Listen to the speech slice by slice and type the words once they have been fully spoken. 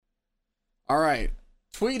All right.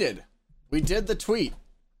 Tweeted. We did the tweet.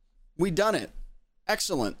 We done it.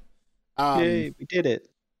 Excellent. Yay, we did it.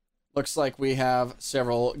 Looks like we have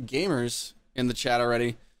several gamers in the chat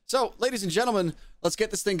already. So, ladies and gentlemen, let's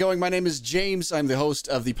get this thing going. My name is James. I'm the host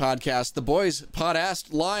of the podcast, The Boys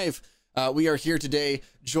Podast Live. We are here today,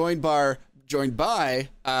 joined by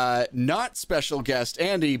not special guest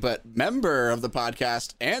Andy, but member of the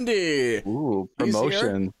podcast, Andy. Ooh,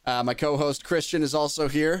 promotion. My co-host Christian is also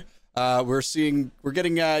here. We're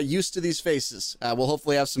getting used to these faces. We'll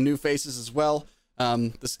hopefully have some new faces as well.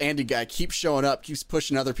 This Andy guy keeps showing up, keeps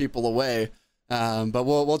pushing other people away. But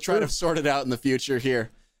we'll try to sort it out in the future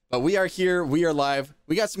here. But we are here. We are live.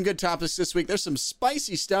 We got some good topics this week. There's some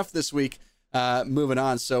spicy stuff this week. Moving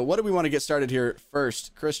on. So what do we want to get started here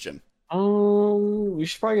first, Christian? We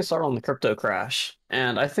should probably get started on the crypto crash.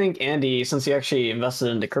 And I think Andy, since he actually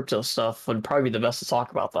invested into crypto stuff, would probably be the best to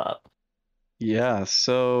talk about that. Yeah,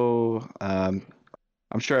 so I'm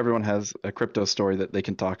sure everyone has a crypto story that they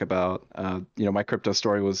can talk about. My crypto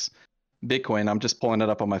story was Bitcoin. I'm just pulling it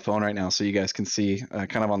up on my phone right now so you guys can see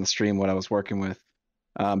kind of on the stream what I was working with.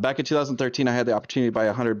 Back in 2013, I had the opportunity to buy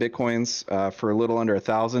 100 Bitcoins for a little under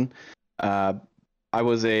 $1,000. I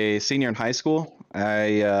was a senior in high school.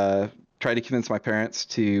 I tried to convince my parents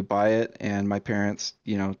to buy it, and my parents,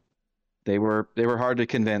 they were hard to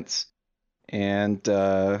convince. And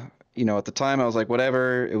at the time I was like,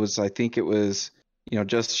 whatever. I think it was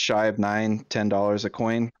just shy of $10 a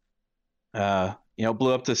coin.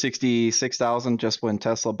 Blew up to 66,000 just when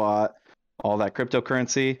Tesla bought all that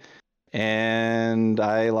cryptocurrency, and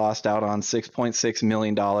I lost out on $6.6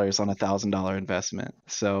 million on $1,000 investment.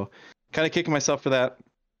 So kind of kicking myself for that.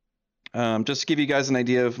 Just to give you guys an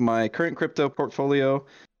idea of my current crypto portfolio,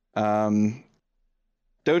 Dogecoin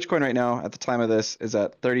right now at the time of this is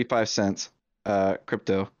at 35 cents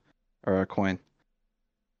crypto or a coin.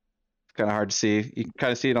 It's kind of hard to see. You can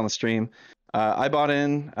kind of see it on the stream. I bought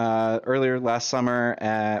in earlier last summer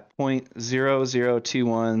at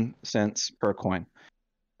 0.0021 cents per coin.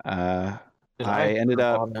 I ended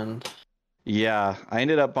up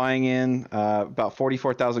buying in about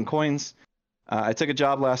 44,000 coins. I took a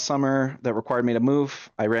job last summer that required me to move.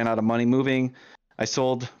 I ran out of money moving. I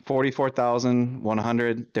sold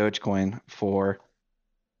 44,100 Dogecoin for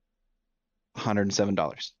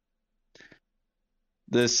 $107.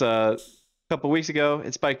 This couple weeks ago,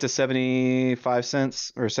 it spiked to 75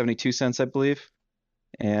 cents or 72 cents, I believe.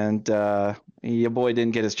 And your boy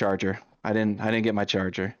didn't get his charger. I didn't get my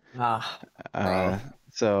charger.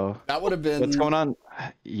 So that would have been what's going on.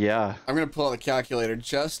 Yeah, I'm gonna pull out the calculator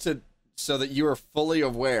so that you are fully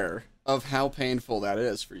aware of how painful that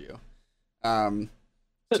is for you. So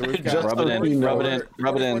we've got rub it in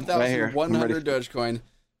right here. 100 Dogecoin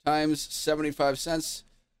times 75 cents.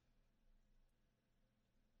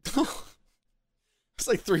 It's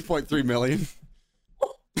like 3.3 million.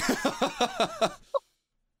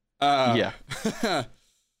 Yeah.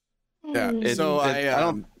 Yeah. So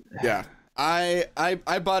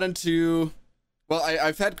I bought into, well,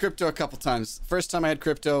 I've had crypto a couple times. First time I had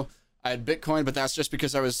crypto, I had Bitcoin, but that's just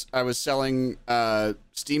because I was selling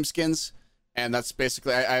Steam skins, and that's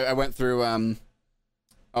basically I went through I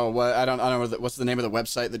don't know what's the name of the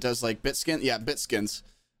website that does like Bitskin? Yeah, Bitskins.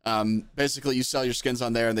 Basically you sell your skins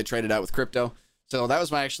on there and they trade it out with crypto. So that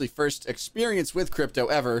was my actually first experience with crypto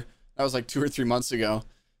ever. That was like 2 or 3 months ago.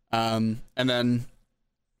 And then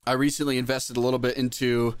I recently invested a little bit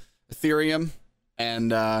into Ethereum,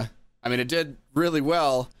 and it did really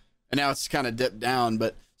well, and now it's kind of dipped down.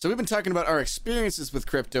 But so we've been talking about our experiences with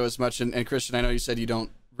crypto as much, and Christian, I know you said you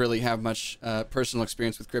don't really have much personal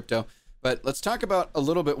experience with crypto, but let's talk about a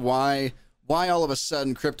little bit why all of a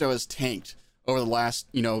sudden crypto has tanked over the last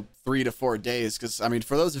 3 to 4 days. Because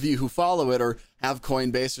for those of you who follow it or have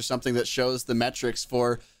Coinbase or something that shows the metrics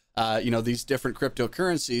for these different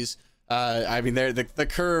cryptocurrencies, the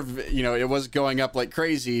curve, it was going up like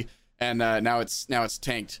crazy, and now it's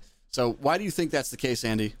tanked. So why do you think that's the case,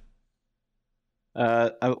 Andy?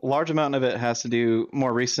 A large amount of it has to do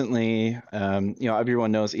more recently.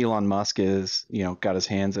 Everyone knows Elon Musk is, got his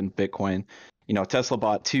hands in Bitcoin. Tesla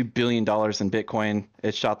bought $2 billion in Bitcoin.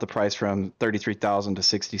 It shot the price from 33,000 to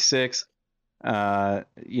 66. The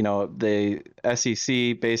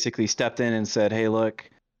SEC basically stepped in and said, hey, look,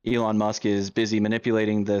 Elon Musk is busy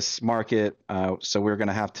manipulating this market. So we're going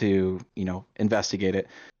to have to, investigate it.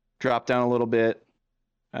 Drop down a little bit.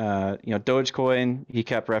 Dogecoin, he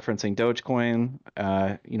kept referencing Dogecoin.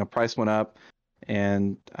 Price went up.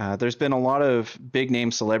 And there's been a lot of big name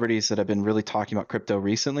celebrities that have been really talking about crypto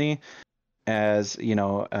recently as, an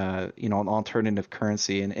alternative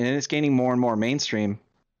currency. And it's gaining more and more mainstream.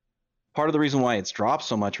 part of the reason why it's dropped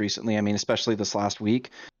so much recently, I mean, especially this last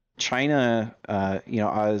week, China,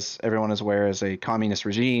 as everyone is aware, is a communist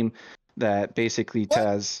regime that basically What?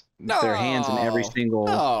 has their hands in every single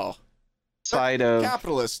No. side of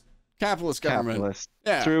Capitalist government. capitalist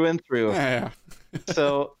Yeah. through and through. Yeah.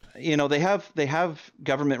 So they have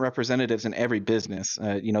government representatives in every business.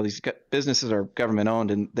 These businesses are government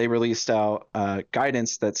owned, and they released out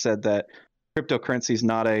guidance that said that cryptocurrency is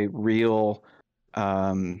not a real,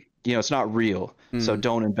 it's not real. So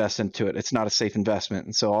don't invest into it. It's not a safe investment.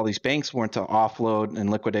 And so all these banks want to offload and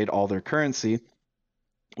liquidate all their currency,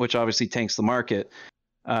 which obviously tanks the market.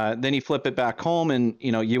 Then you flip it back home, and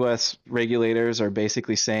U.S. regulators are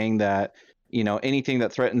basically saying that anything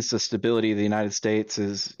that threatens the stability of the United States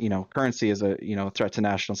is currency is a threat to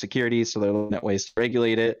national security. So they're looking at ways to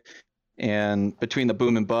regulate it. And between the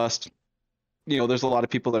boom and bust, there's a lot of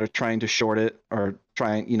people that are trying to short it or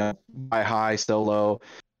trying buy high, sell low.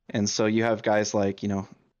 And so you have guys like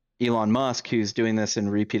Elon Musk, who's doing this in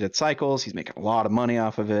repeated cycles. He's making a lot of money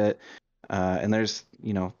off of it. And there's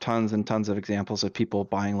tons and tons of examples of people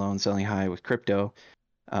buying low and selling high with crypto.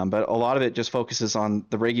 But a lot of it just focuses on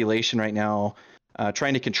the regulation right now,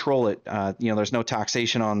 trying to control it. There's no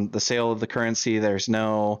taxation on the sale of the currency. There's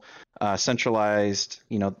no centralized,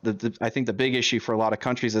 I think the big issue for a lot of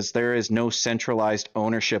countries is there is no centralized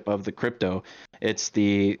ownership of the crypto. It's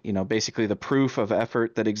the, basically the proof of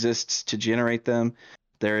effort that exists to generate them.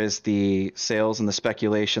 There is the sales and the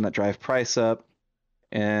speculation that drive price up.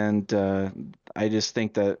 And I just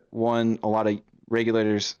think that a lot of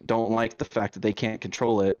regulators don't like the fact that they can't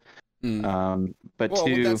control it. But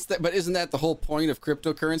isn't that the whole point of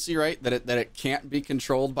cryptocurrency, right? That it can't be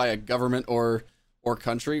controlled by a government or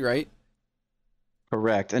country, right?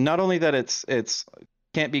 Correct. And not only that it's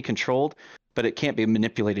can't be controlled, but it can't be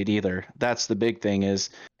manipulated either. That's the big thing. Is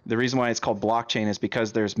the reason why it's called blockchain is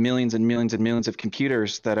because there's millions and millions and millions of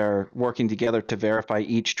computers that are working together to verify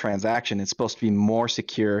each transaction. It's supposed to be more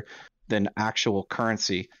secure than actual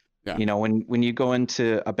currency. Yeah. When you go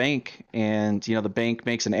into a bank and the bank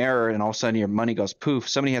makes an error and all of a sudden your money goes poof,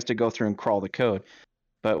 somebody has to go through and crawl the code.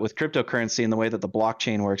 But with cryptocurrency and the way that the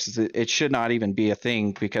blockchain works, is it should not even be a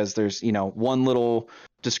thing, because there's one little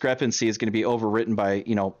discrepancy is going to be overwritten by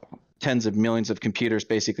tens of millions of computers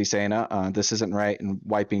basically saying this isn't right and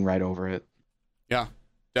wiping right over it. Yeah,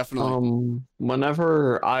 definitely.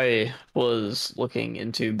 Whenever I was looking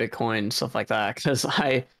into Bitcoin, stuff like that, because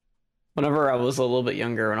whenever I was a little bit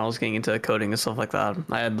younger, when I was getting into coding and stuff like that,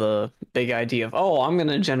 I had the big idea of, I'm going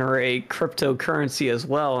to generate cryptocurrency as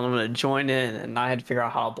well, and I'm going to join in, and I had to figure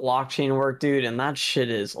out how blockchain worked, dude, and that shit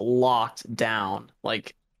is locked down.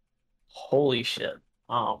 Like, holy shit.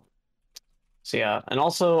 So yeah, and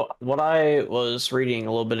also what I was reading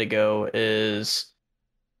a little bit ago is,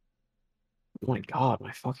 oh my god,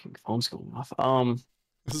 my fucking phone's going off.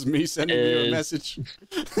 This is me sending you a message.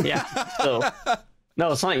 Yeah, so...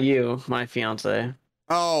 No, it's not you, my fiance.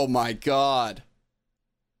 Oh my god.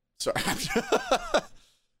 Sorry.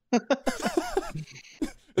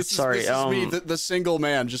 This is me, the single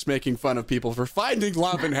man, just making fun of people for finding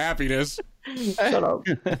love and happiness. Shut up.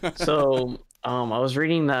 So, I was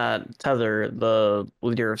reading that Tether, the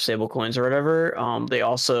leader of stablecoins or whatever, they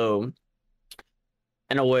also,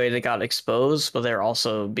 in a way, they got exposed, but they're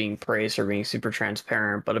also being praised for being super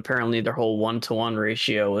transparent. But apparently their whole 1-to-1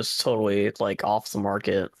 ratio is totally like off the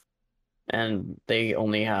market, and they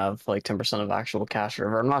only have like 10% of actual cash or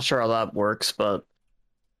whatever. I'm not sure how that works, but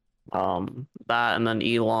that, and then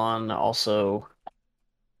Elon also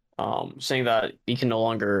saying that he can no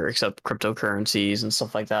longer accept cryptocurrencies and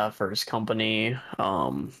stuff like that for his company,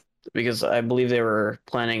 because I believe they were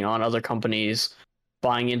planning on other companies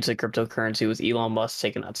buying into cryptocurrency, with Elon Musk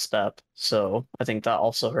taking that step. So I think that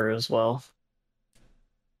also hurt as well.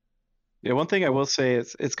 Yeah, one thing I will say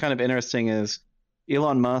it's kind of interesting is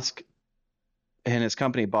Elon Musk and his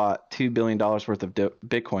company bought $2 billion worth of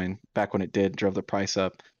Bitcoin back when it drove the price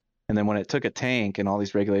up. And then when it took a tank and all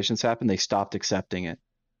these regulations happened, they stopped accepting it.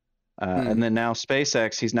 And then now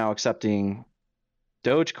SpaceX, he's now accepting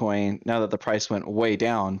Dogecoin now that the price went way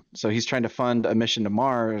down. So he's trying to fund a mission to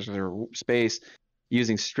Mars or space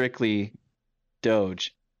using strictly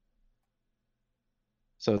Doge.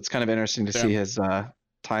 So it's kind of interesting to see his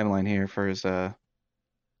timeline here for his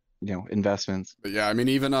investments. But yeah, I mean,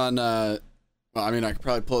 even on I could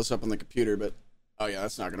probably pull this up on the computer, but oh yeah,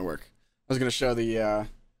 that's not gonna work. I was gonna show the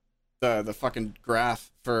fucking graph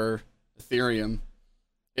for Ethereum.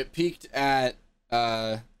 It peaked at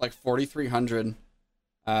like 4,300.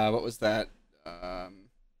 What was that? A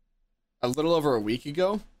little over a week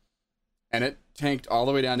ago. And it tanked all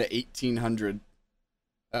the way down to 1,800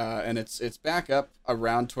 and it's back up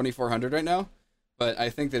around 2,400 right now. But I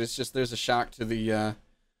think that it's just there's a shock to the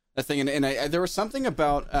thing, and there was something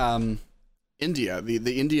about India,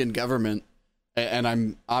 the Indian government, and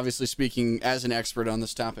I'm obviously speaking as an expert on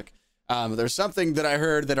this topic. There's something that I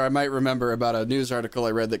heard that I might remember about a news article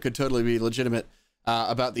I read that could totally be legitimate,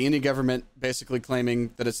 about the Indian government basically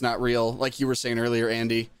claiming that it's not real, like you were saying earlier,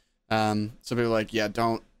 Andy. Some people are like, yeah,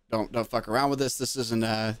 don't fuck around with this. This isn't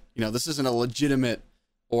this isn't a legitimate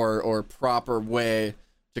or proper way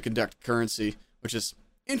to conduct currency, which is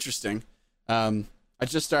interesting. I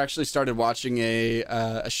just actually started watching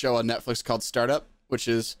a show on Netflix called Startup, which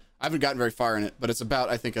is, I haven't gotten very far in it, but it's about,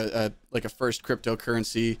 I think, a first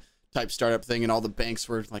cryptocurrency type startup thing, and all the banks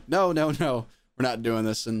were like, no, we're not doing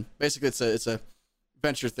this, and basically it's a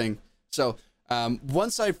venture thing. So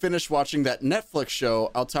once I finish watching that Netflix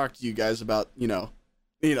show, I'll talk to you guys about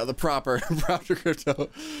the proper crypto.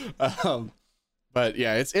 But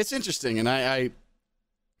yeah, it's interesting, and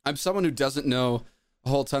I'm someone who doesn't know a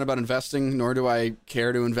whole ton about investing, nor do I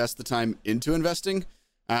care to invest the time into investing.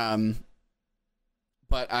 But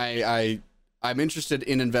I'm interested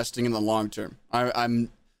in investing in the long term.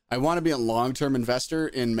 I want to be a long-term investor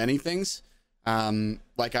in many things.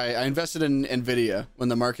 Like I invested in Nvidia when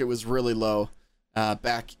the market was really low,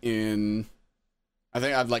 back in, I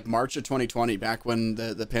think I'd like March of 2020, back when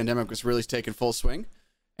the pandemic was really taking full swing.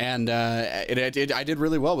 And I did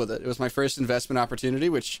really well with it. It was my first investment opportunity,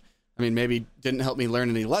 which, I mean, maybe didn't help me learn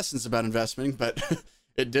any lessons about investing, but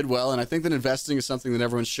it did well. And I think that investing is something that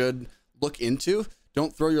everyone should look into.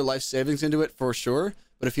 Don't throw your life savings into it for sure.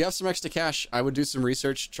 But if you have some extra cash, I would do some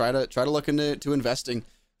research. Try to look into investing.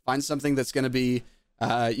 Find something that's going to be,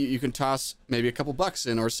 you can toss maybe a couple bucks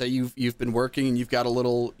in, or say you've been working and you've got a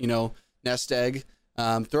little, nest egg.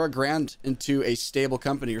 Throw $1,000 into a stable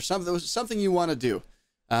company or something you want to do.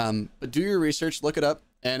 But do your research, look it up,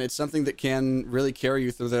 and it's something that can really carry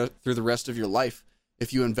you through the rest of your life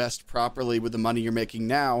if you invest properly with the money you're making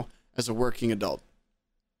now as a working adult.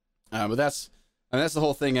 But that's the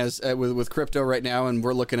whole thing with crypto right now, and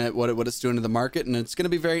we're looking at what it's doing to the market, and it's going to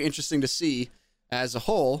be very interesting to see as a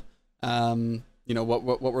whole,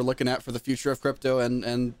 what we're looking at for the future of crypto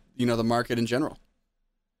and the market in general.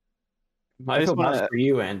 I just want for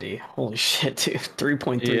you, Andy. Holy shit, dude!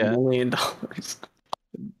 $3.3 million.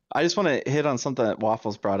 I just want to hit on something that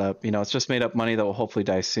Waffles brought up. It's just made up money that will hopefully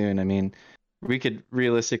die soon. I mean, we could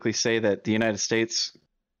realistically say that the United States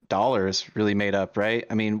dollar is really made up, right?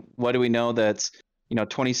 I mean, what do we know? That's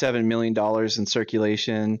 $27 million in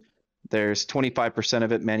circulation. There's 25%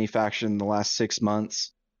 of it manufactured in the last 6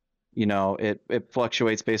 months. It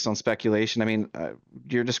fluctuates based on speculation. I mean,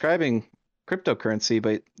 you're describing cryptocurrency,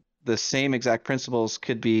 but the same exact principles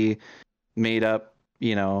could be made up,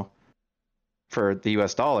 for the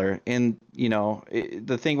US dollar. And,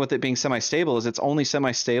 the thing with it being semi-stable is it's only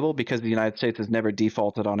semi-stable because the United States has never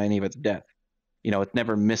defaulted on any of its debt. It's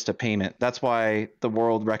never missed a payment. That's why the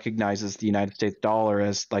world recognizes the United States dollar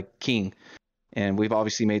as like king. And we've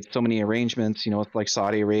obviously made so many arrangements, with like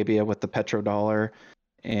Saudi Arabia with the petrodollar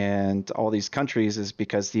and all these countries, is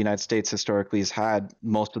because the United States historically has had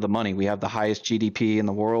most of the money. We have the highest GDP in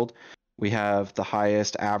the world. We have the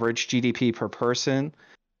highest average GDP per person.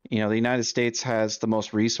 The United States has the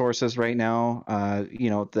most resources right now,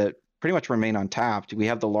 that pretty much remain untapped. We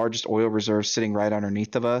have the largest oil reserves sitting right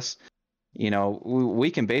underneath of us.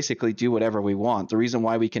 We can basically do whatever we want. The reason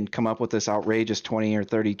why we can come up with this outrageous 20 or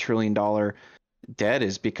 30 trillion dollar debt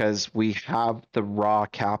is because we have the raw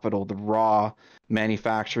capital, the raw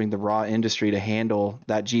manufacturing, the raw industry to handle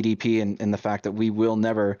that GDP, and the fact that we will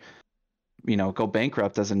never, go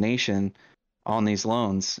bankrupt as a nation on these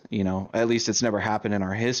loans. At least it's never happened in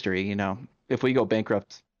our history. If we go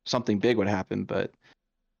bankrupt, something big would happen. But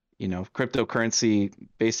cryptocurrency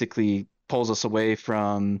basically pulls us away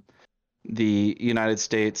from the United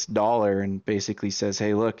States dollar and basically says,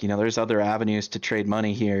 hey, look, there's other avenues to trade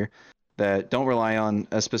money here that don't rely on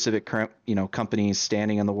a specific company's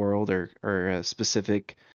standing in the world or a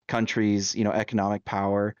specific country's economic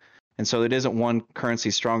power. And so it isn't one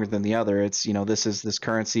currency stronger than the other. It's this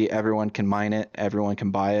currency, everyone can mine it, everyone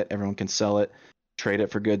can buy it, everyone can sell it, trade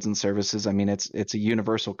it for goods and services. I mean, it's a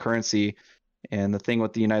universal currency. And the thing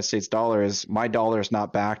with the United States dollar is my dollar is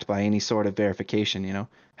not backed by any sort of verification.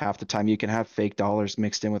 Half the time you can have fake dollars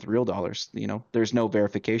mixed in with real dollars. There's no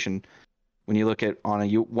verification. When you look at on a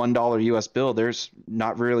 $1 US bill, there's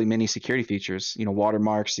not really many security features,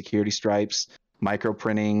 watermarks, security stripes, micro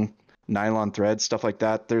printing, nylon thread, stuff like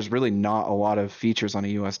that. There's really not a lot of features on a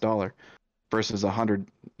US dollar versus US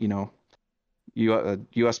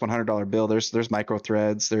 $100 bill. There's micro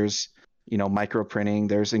threads, there's micro printing,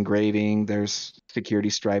 there's engraving, there's security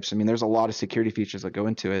stripes. I mean, there's a lot of security features that go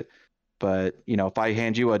into it. But, if I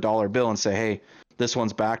hand you a dollar bill and say, hey, this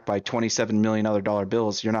one's backed by 27 million other dollar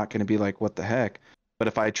bills, you're not going to be like, what the heck? But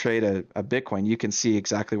if I trade a Bitcoin, you can see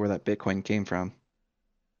exactly where that Bitcoin came from.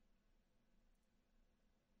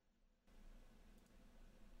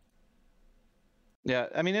 Yeah,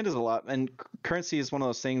 I mean, it is a lot. And currency is one of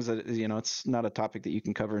those things that, it's not a topic that you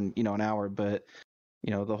can cover in, an hour. But,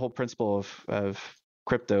 the whole principle of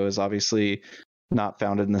crypto is obviously not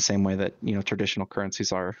founded in the same way that, traditional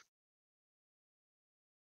currencies are.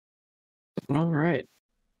 All right.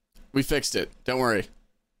 We fixed it. Don't worry.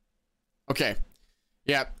 Okay.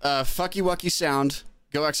 Yeah. Fucky wucky sound.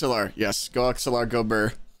 Go XLR. Yes. Go XLR. Go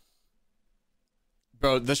Burr.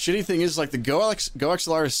 Bro, the shitty thing is, like, the Go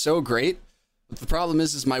XLR is so great. But the problem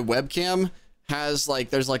is my webcam has, like,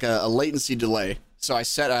 there's like a latency delay. So I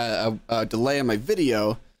set a delay on my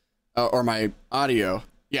video or my audio.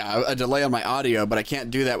 Yeah, a delay on my audio, but I can't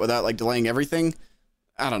do that without, like, delaying everything.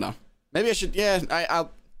 I don't know. Maybe I should. Yeah,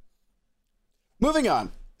 I'll. Moving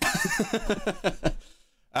on. It's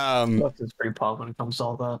pretty pop when it comes to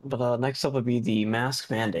all that. But next up would be the mask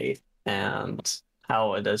mandate and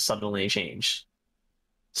how it has suddenly changed.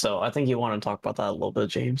 So I think you want to talk about that a little bit,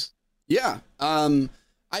 James. Yeah.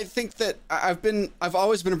 I think that I've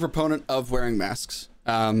always been a proponent of wearing masks.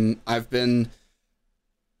 I've never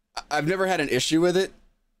had an issue with it.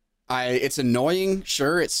 It's annoying.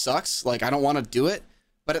 Sure, it sucks. Like, I don't want to do it.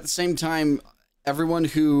 But at the same time, everyone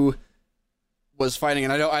who was fighting,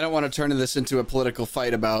 and I don't want to turn this into a political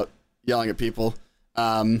fight about yelling at people,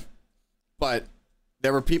 but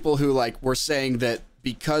there were people who, like, were saying that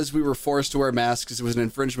because we were forced to wear masks, it was an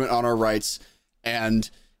infringement on our rights, and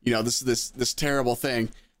this terrible thing.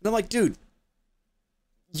 And I'm like, dude,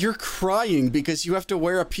 you're crying because you have to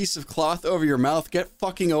wear a piece of cloth over your mouth. Get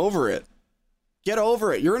fucking over it. Get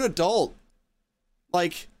over it. You're an adult.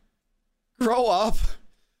 Like, grow up.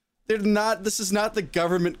 This is not the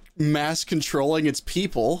government mass controlling its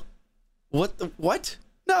people. What?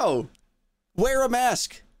 No. Wear a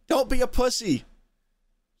mask. Don't be a pussy.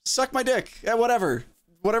 Suck my dick. Yeah, whatever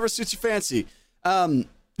suits your fancy.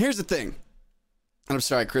 Here's the thing. And I'm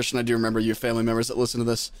sorry, Christian, I do remember you family members that listen to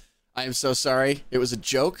this. I am so sorry. It was a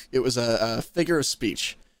joke. It was a figure of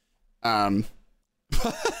speech.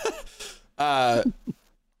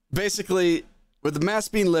 Basically, with the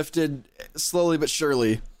mask being lifted slowly but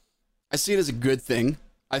surely, I see it as a good thing.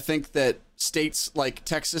 I think that states like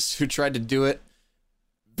Texas, who tried to do it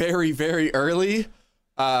very, very early,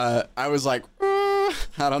 I was like, I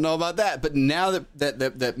don't know about that. But now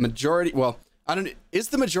that majority, well, are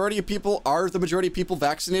the majority of people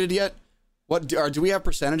vaccinated yet? Do we have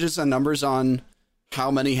percentages and numbers on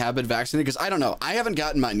how many have been vaccinated? Because I don't know. I haven't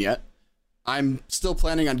gotten mine yet. I'm still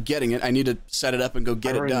planning on getting it. I need to set it up and go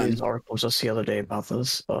get it done. These articles just the other day about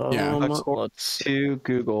this. To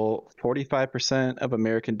Google, 45% of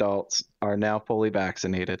American adults are now fully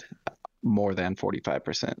vaccinated. More than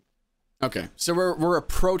 45%. Okay, so we're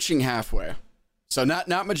approaching halfway. So not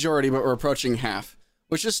majority, but we're approaching half,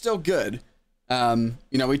 which is still good.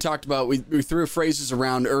 We talked about we threw phrases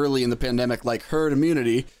around early in the pandemic like herd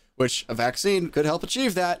immunity, which a vaccine could help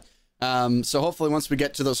achieve that. So hopefully once we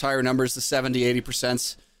get to those higher numbers, the 70,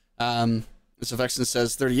 80%, this Vexen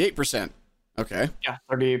says 38%. Okay. Yeah,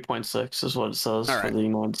 38.6 is what it says for the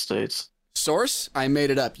United States. Source? I made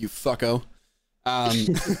it up, you fucko.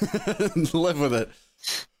 Live with it.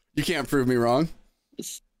 You can't prove me wrong.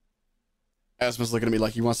 Asma's looking at me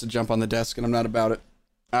like he wants to jump on the desk and I'm not about it.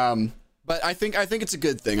 But I think it's a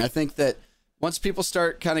good thing. I think that once people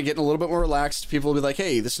start kind of getting a little bit more relaxed, people will be like,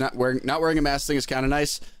 hey, this not wearing a mask thing is kind of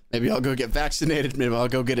nice. Maybe I'll go get vaccinated. Maybe I'll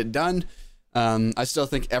go get it done. I still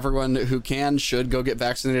think everyone who can should go get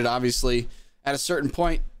vaccinated. Obviously, at a certain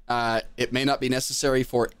point, it may not be necessary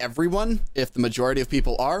for everyone if the majority of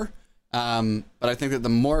people are. But I think that the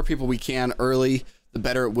more people we can early, the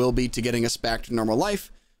better it will be to getting us back to normal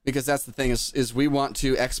life. Because that's the thing is we want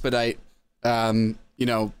to expedite, the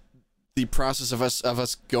process of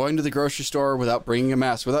us going to the grocery store without bringing a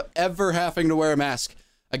mask, without ever having to wear a mask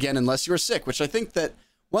again, unless you're sick. Which I think that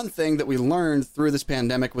one thing that we learned through this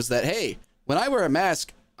pandemic was that, hey, when I wear a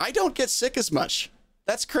mask, I don't get sick as much.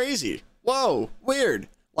 That's crazy. Whoa, weird.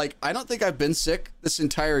 Like, I don't think I've been sick this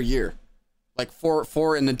entire year. Like,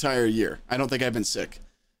 for an entire year. I don't think I've been sick.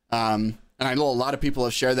 And I know a lot of people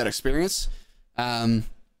have shared that experience. And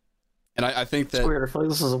I think that... It's weird. I feel like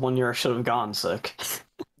this is the 1 year I should have gotten sick.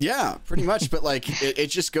 Yeah, pretty much. But, like, it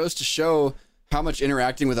just goes to show how much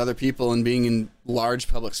interacting with other people and being in large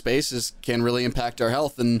public spaces can really impact our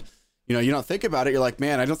health. And, you don't think about it. You're like,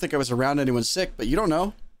 man, I don't think I was around anyone sick, but you don't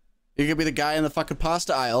know. He could be the guy in the fucking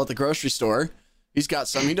pasta aisle at the grocery store. He's got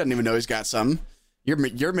some. He doesn't even know he's got some.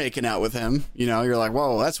 You're making out with him. You know, you're like,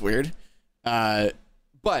 whoa, that's weird.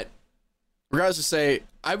 But regardless to say,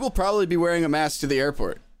 I will probably be wearing a mask to the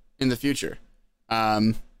airport in the future.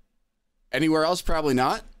 Anywhere else, probably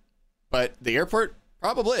not. But the airport,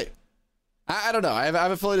 probably. I don't know. I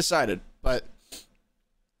haven't fully decided. But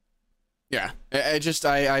yeah, I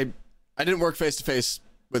didn't work face to face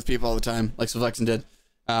with people all the time like Sylvexen did.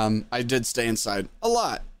 I did stay inside a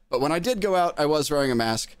lot. But when I did go out, I was wearing a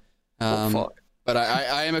mask. But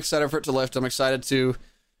I am excited for it to lift. I'm excited to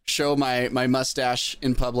show my mustache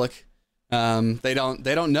in public. They don't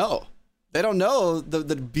know. They don't know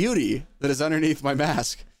the beauty that is underneath my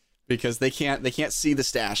mask because they can't see the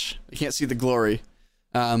stash. They can't see the glory.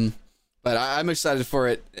 But I'm excited for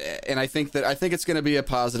it, and I think it's going to be a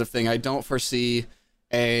positive thing. I don't foresee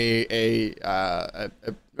a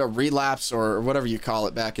relapse or whatever you call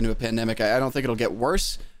it back into a pandemic. I don't think it'll get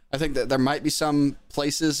worse. I think that there might be some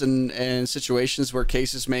places and situations where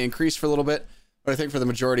cases may increase for a little bit, but I think for the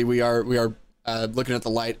majority we are looking at the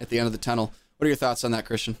light at the end of the tunnel. What are your thoughts on that,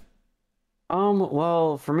 Christian?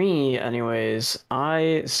 Well, for me, anyways,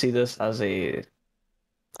 I see this as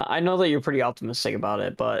I know that you're pretty optimistic about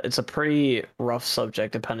it, but it's a pretty rough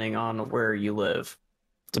subject depending on where you live.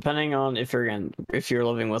 Depending on if you're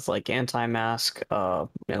living with like anti-mask, and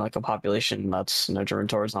like a population that's driven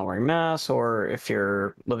towards not wearing masks, or if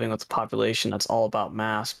you're living with a population that's all about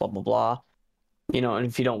masks, blah blah blah. And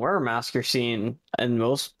if you don't wear a mask, you're seen in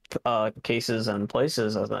most cases and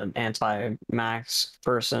places as an anti-mask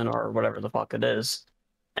person or whatever the fuck it is.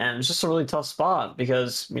 And it's just a really tough spot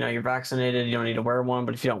because, you're vaccinated, you don't need to wear one,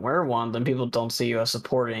 but if you don't wear one, then people don't see you as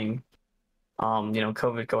supporting,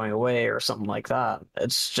 COVID going away or something like that.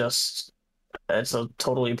 It's a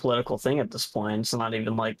totally political thing at this point. It's not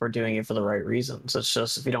even like we're doing it for the right reasons. It's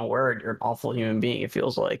just if you don't wear it, you're an awful human being, it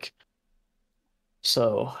feels like.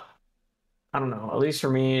 So, I don't know. At least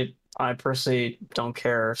for me, I personally don't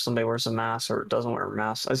care if somebody wears a mask or doesn't wear a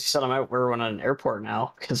mask. As you said, I might wear one at an airport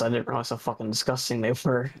now because I didn't realize how fucking disgusting they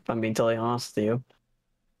were, if I'm being totally honest with you.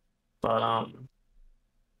 But, I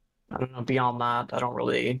don't know. Beyond that, I don't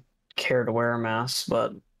really care to wear a mask,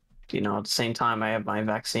 but, at the same time, I have my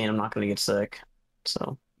vaccine. I'm not going to get sick.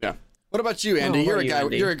 So, yeah. What about you, Andy? You're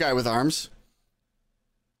a guy with arms.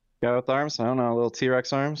 Guy with arms? I don't know. Little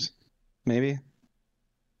T-Rex arms? Maybe?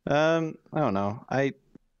 I don't know.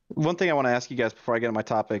 One thing I want to ask you guys before I get on my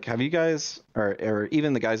topic, have you guys, or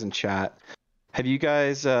even the guys in chat, have you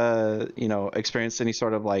guys, experienced any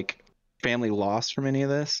sort of like family loss from any of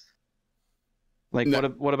this? Like, no,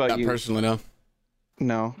 what about you? Personally, no.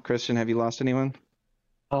 No, Christian, have you lost anyone?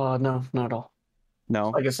 No, not at all.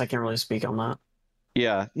 No. I guess I can't really speak on that.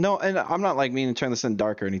 Yeah, no, and I'm not like meaning to turn this in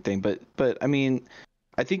dark or anything, but I mean,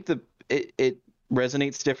 I think it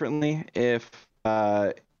resonates differently if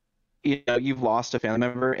you've lost a family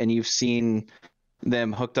member and you've seen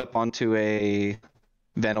them hooked up onto a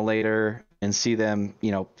ventilator and see them,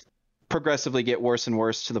 progressively get worse and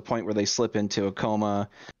worse to the point where they slip into a coma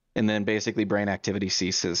and then basically brain activity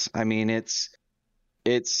ceases. I mean, it's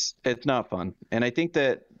not fun. And I think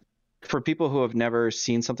that for people who have never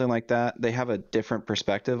seen something like that, they have a different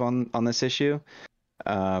perspective on this issue.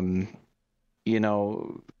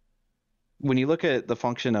 When you look at the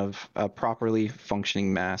function of a properly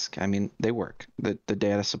functioning mask, I mean, they work. The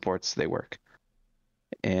data supports they work.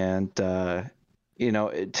 And, to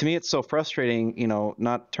me, it's so frustrating,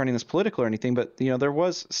 not turning this political or anything, but, there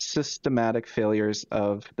was systematic failures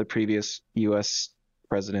of the previous U.S.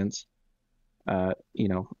 president's,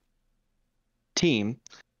 team,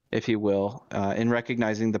 if you will, in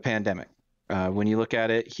recognizing the pandemic. When you look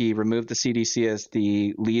at it, he removed the CDC as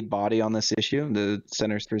the lead body on this issue, the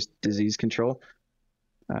Centers for Disease Control.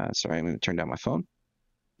 Sorry, I'm going to turn down my phone.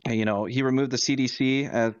 He removed the CDC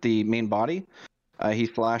as the main body. He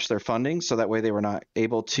slashed their funding so that way they were not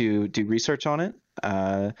able to do research on it.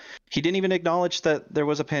 He didn't even acknowledge that there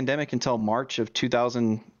was a pandemic until March of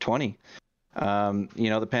 2020.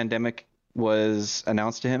 The pandemic was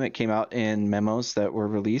announced to him. It came out in memos that were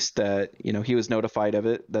released that, he was notified of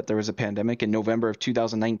it, that there was a pandemic in November of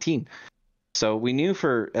 2019. So we knew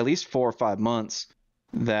for at least 4 or 5 months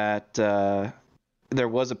that there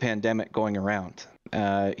was a pandemic going around.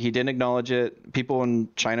 He didn't acknowledge it. People in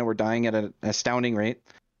China were dying at an astounding rate,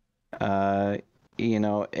 and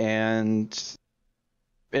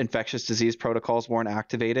infectious disease protocols weren't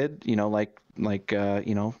activated, like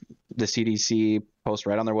the CDC post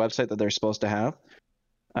right on their website that they're supposed to have.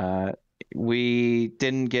 We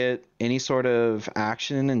didn't get any sort of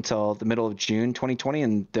action until the middle of June 2020,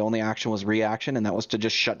 and the only action was reaction, and that was to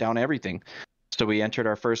just shut down everything. So we entered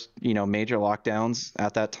our first, major lockdowns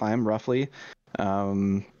at that time, roughly.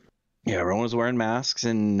 Everyone was wearing masks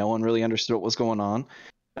and no one really understood what was going on.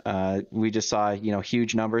 We just saw,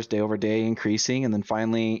 huge numbers day over day increasing. And then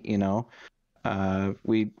finally,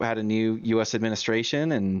 we had a new U.S.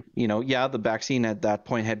 administration and, the vaccine at that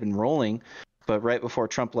point had been rolling. But right before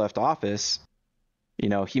Trump left office,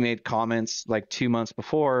 he made comments like 2 months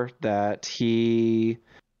before that he,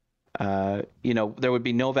 there would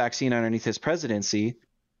be no vaccine underneath his presidency.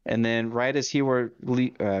 And then right as he was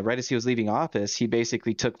leaving office, he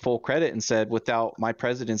basically took full credit and said, without my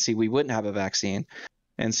presidency, we wouldn't have a vaccine.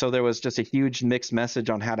 And so there was just a huge mixed message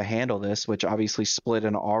on how to handle this, which obviously split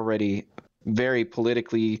an already very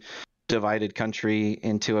politically divided country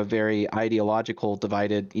into a very ideological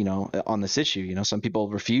divided, on this issue. Some people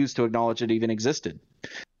refused to acknowledge it even existed.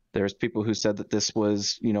 There's people who said that this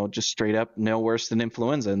was, just straight up no worse than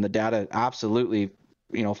influenza. And the data absolutely,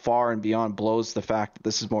 far and beyond blows the fact that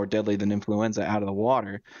this is more deadly than influenza out of the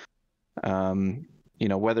water.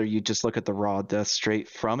 Whether you just look at the raw death straight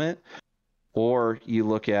from it, or you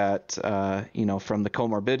look at, from the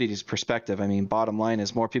comorbidities perspective. I mean, bottom line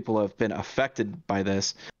is more people have been affected by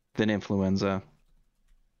this than influenza.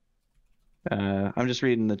 I'm just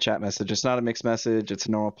reading the chat message. It's not a mixed message. It's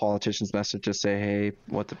a normal politician's message. Just say, hey,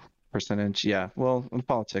 what the percentage? Yeah, well,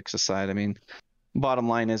 politics aside, I mean, bottom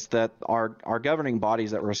line is that our governing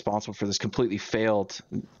bodies that were responsible for this completely failed,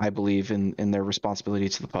 I believe, in their responsibility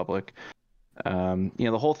to the public.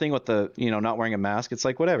 The whole thing with the, not wearing a mask, it's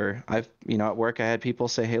like, whatever. At work, I had people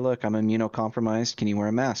say, hey, look, I'm immunocompromised. Can you wear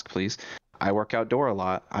a mask, please? I work outdoor a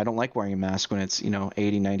lot. I don't like wearing a mask when it's,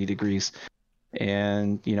 80, 90 degrees.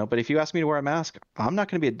 And, but if you ask me to wear a mask, I'm not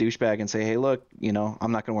going to be a douchebag and say, hey, look,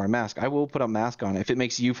 I'm not going to wear a mask. I will put a mask on if it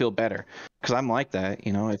makes you feel better, because I'm like that.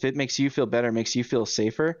 If it makes you feel better, makes you feel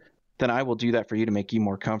safer, then I will do that for you to make you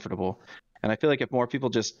more comfortable. And I feel like if more people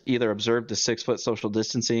just either observed the 6-foot social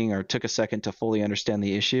distancing or took a second to fully understand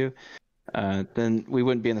the issue, then we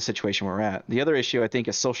wouldn't be in the situation we're at. The other issue, I think,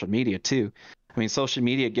 is social media, too. I mean, social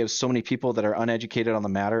media gives so many people that are uneducated on the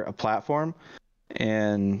matter a platform.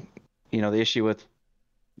 And, the issue with,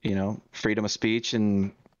 freedom of speech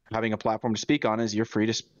and having a platform to speak on is you're free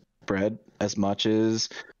to spread as much as,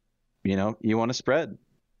 you want to spread.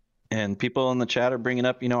 And people in the chat are bringing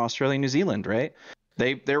up, Australia and New Zealand, right?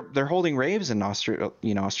 They're holding raves in Australia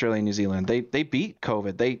and New Zealand. They beat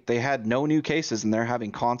COVID. They had no new cases and they're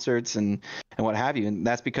having concerts and what have you. And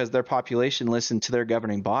that's because their population listened to their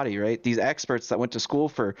governing body, right? These experts that went to school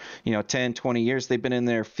for, 10, 20 years, they've been in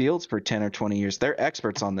their fields for 10 or 20 years. They're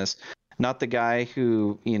experts on this, not the guy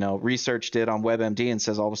who, researched it on WebMD and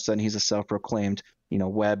says all of a sudden he's a self-proclaimed,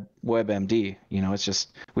 WebMD. It's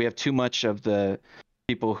just, we have too much of the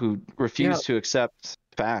people who refuse to accept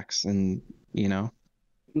facts and,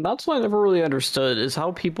 That's what I never really understood is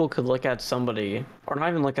how people could look at somebody, or not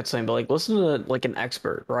even look at somebody, but like listen to like an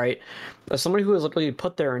expert, right? As somebody who has literally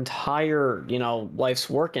put their entire, life's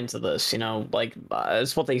work into this,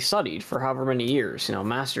 it's what they studied for however many years,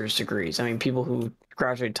 master's degrees. I mean, people who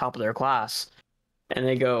graduate top of their class, and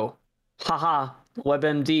they go, haha,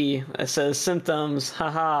 WebMD, it says symptoms,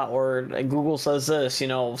 haha, or Google says this, some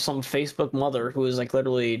Facebook mother who is like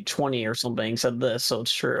literally 20 or something said this, so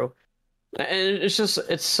it's true. And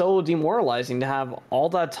it's so demoralizing to have all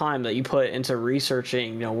that time that you put into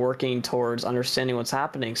researching, working towards understanding what's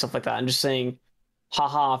happening, stuff like that, and just saying,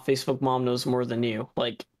 haha, Facebook mom knows more than you.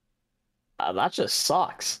 Like, that just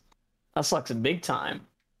sucks. That sucks big time.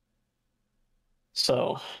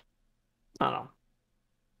 So, I don't know.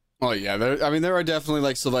 Oh, yeah. There are definitely,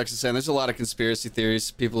 like Sylvex is saying, there's a lot of conspiracy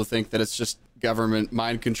theories. People who think that it's just government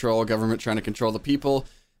mind control, government trying to control the people.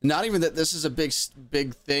 Not even that this is a big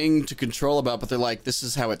thing to control about, but they're like, this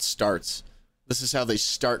is how it starts. This is how they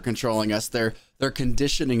start controlling us. They're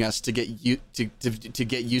conditioning us to get to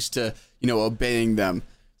get used to, obeying them.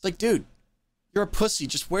 It's like, dude, you're a pussy.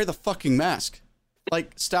 Just wear the fucking mask.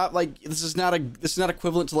 Like, stop. Like, this is not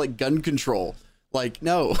equivalent to like gun control. Like,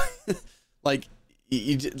 no. Like,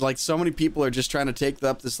 like so many people are just trying to take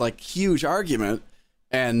up this like huge argument,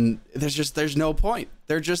 and there's no point.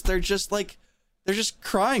 They're just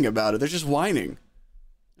crying about it. They're just whining.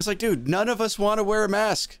 It's like, dude, none of us want to wear a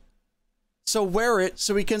mask. So wear it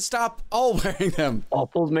so we can stop all wearing them.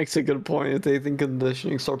 Awful makes a good point. If they think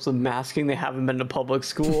conditioning starts with masking, they haven't been to public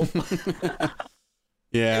school.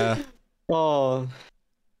 Yeah. Oh,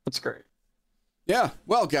 that's great. Yeah.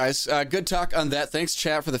 Well, guys, good talk on that. Thanks,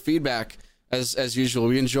 chat, for the feedback. As usual,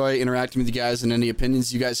 we enjoy interacting with you guys and any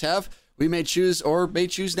opinions you guys have. We may choose or may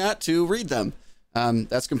choose not to read them.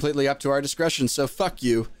 That's completely up to our discretion, so fuck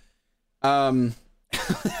you. Wow.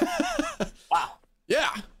 Yeah.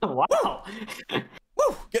 Wow.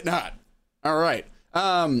 Woo! Getting hot. All right.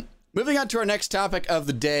 Moving on to our next topic of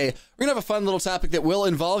the day. We're gonna have a fun little topic that will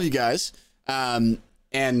involve you guys. And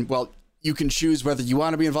well, you can choose whether you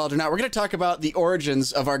want to be involved or not. We're gonna talk about the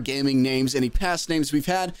origins of our gaming names, any past names we've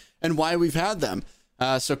had, and why we've had them.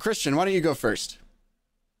 So Christian, why don't you go first?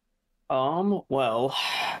 Well,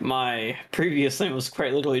 my previous name was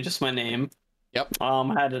quite literally just my name. Yep.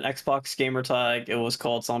 I had an Xbox gamer tag. It was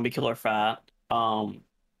called Zombie Killer Fat. And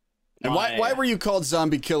why were you called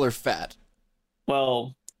Zombie Killer Fat?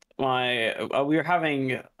 Well, we were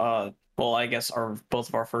having well, I guess both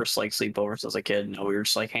of our first like sleepovers as a kid. You know, we were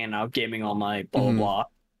just like hanging out, gaming all night, blah blah blah.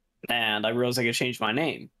 And I realized I could change my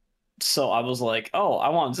name. So I was like, oh, I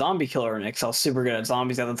want Zombie Killer in it because I was super good at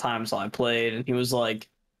zombies at the time, so I played. And he was like,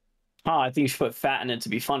 oh, I think you should put fat in it to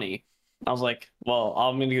be funny. I was like, well,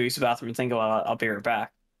 I'm gonna go use the bathroom and think about it. I'll be right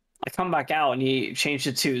back. I come back out and he changed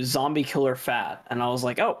it to Zombie Killer Fat, and I was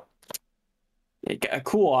like, oh,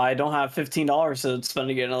 cool. I don't have $15 to spend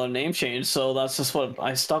to get another name change, so that's just what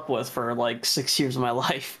I stuck with for like 6 years of my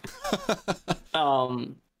life.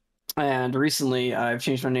 And recently I've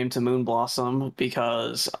changed my name to Moon Blossom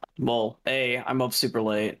because, well, I'm up super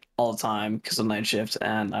late all the time because of night shift,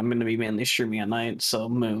 and I'm gonna be mainly streaming at night, so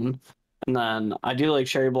Moon. And then I do like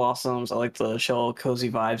cherry blossoms. I like the chill,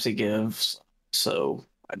 cozy vibes it gives. So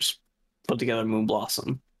I just put together Moon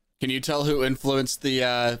Blossom. Can you tell who influenced the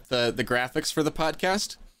graphics for the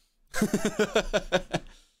podcast?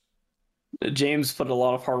 James put a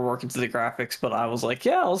lot of hard work into the graphics, but I was like,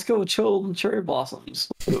 yeah, let's go with chill cherry blossoms.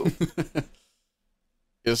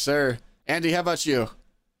 Yes, sir. Andy, how about you?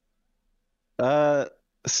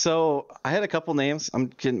 So I had a couple names. I'm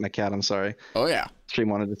getting my cat. I'm sorry. Oh yeah. Stream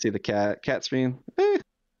wanted to see the cat stream.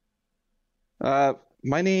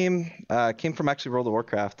 My name came from actually World of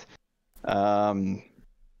Warcraft.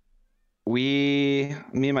 Me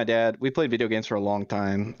and my dad, we played video games for a long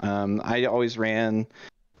time. I always ran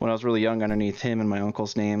when I was really young underneath him and my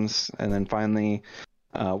uncle's names, and then finally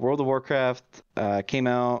World of Warcraft came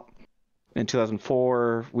out in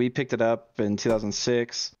 2004. We picked it up in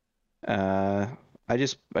 2006. I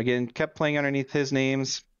just again kept playing underneath his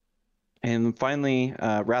names, and finally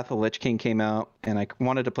Wrath of the Lich King came out, and I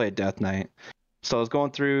wanted to play a Death Knight. So I was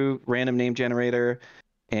going through random name generator,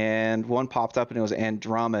 and one popped up and it was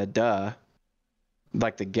Andromeda,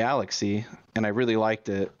 like the galaxy, and I really liked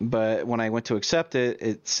it. But when I went to accept it,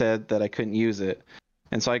 it said that I couldn't use it.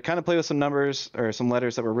 And so I kind of played with some numbers or some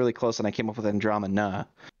letters that were really close, and I came up with Andromeda.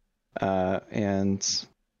 And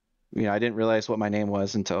I didn't realize what my name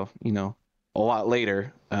was until a lot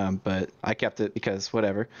later. But I kept it because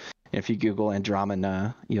whatever. If you Google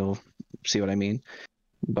Andromeda, you'll see what I mean.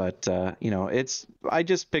 But I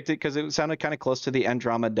just picked it because it sounded kind of close to the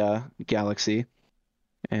Andromeda galaxy,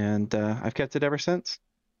 and I've kept it ever since.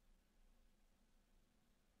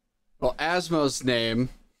 Well, Asmo's name.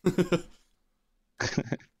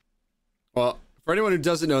 Well, for anyone who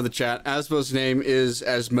doesn't know the chat, Asmo's name is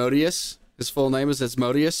Asmodeus. His full name is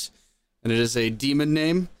Asmodeus, and it is a demon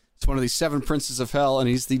name. It's one of the 7 princes of hell, and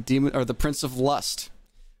he's the demon or the prince of lust,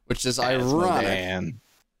 which is ironic.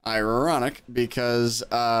 Ironic because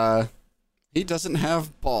he doesn't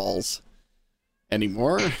have balls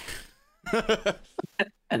anymore.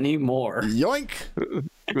 Yoink.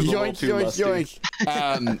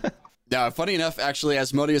 Yoink. Now, funny enough, actually,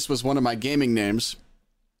 Asmodeus was one of my gaming names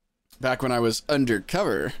back when I was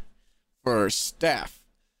undercover for staff.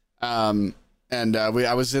 We were in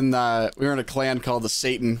a clan called the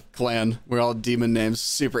Satan Clan. We're all demon names,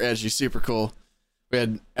 super edgy, super cool. We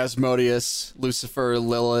had Asmodeus, Lucifer,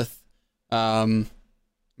 Lilith,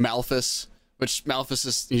 Malphus, which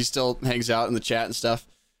Malphus he still hangs out in the chat and stuff.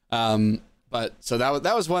 But so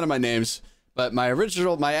that was one of my names. But my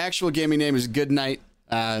actual gaming name is Goodnight.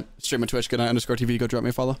 Stream on Twitch, Goodnight_TV. Go drop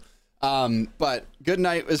me a follow. But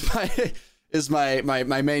Goodnight is my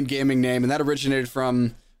main gaming name, and that originated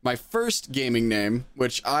from my first gaming name,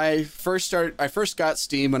 which I first got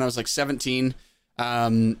Steam when I was like 17.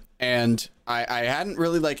 And I hadn't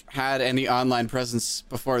really had any online presence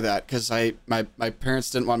before that because my parents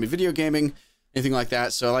didn't want me video gaming, anything like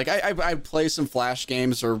that. So I'd play some Flash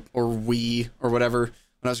games or Wii or whatever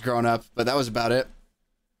when I was growing up, but that was about it.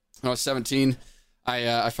 When I was 17,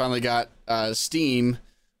 I finally got Steam,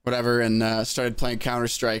 whatever, and started playing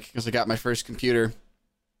Counter-Strike because I got my first computer.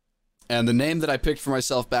 And the name that I picked for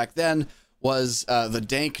myself back then was The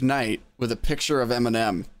Dank Knight with a picture of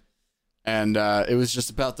Eminem. And it was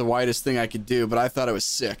just about the widest thing I could do, but I thought it was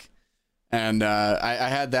sick. And I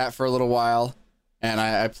had that for a little while, and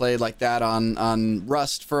I played like that on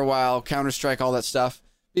Rust for a while, Counter-Strike, all that stuff.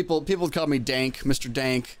 People called me Dank, Mr.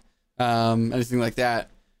 Dank, anything like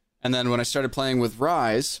that. And then when I started playing with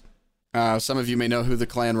Rise, some of you may know who the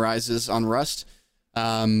clan Rise is on Rust.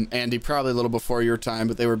 Andy, probably a little before your time,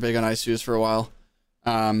 but they were big on ICUs for a while.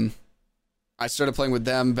 I started playing with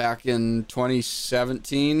them back in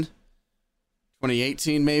 2017,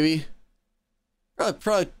 2018 maybe.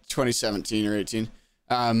 Probably 2017 or 18.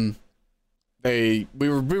 We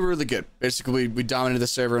were really good. Basically, we dominated the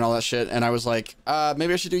server and all that shit. And I was like,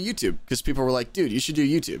 maybe I should do YouTube, because people were like, dude, you should do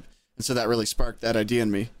YouTube. And so that really sparked that idea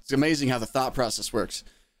in me. It's amazing how the thought process works.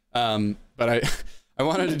 But I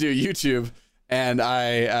wanted to do YouTube, and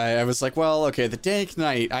I was like, well, okay, the Dank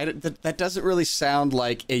Knight, that doesn't really sound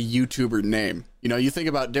like a YouTuber name. You know, you think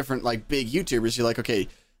about different like big YouTubers, you're like, okay,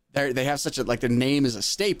 they have such a, like, their name is a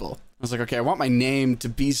staple. I was like, okay, I want my name to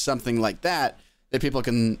be something like that people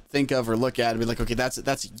can think of or look at and be like, okay, that's a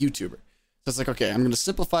YouTuber. So it's like, okay, I'm going to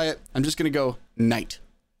simplify it. I'm just going to go Knight.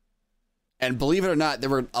 And believe it or not, there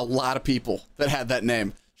were a lot of people that had that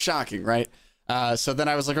name. Shocking, right? So then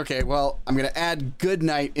I was like, okay, well, I'm going to add Good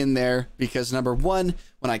Night in there because, number one,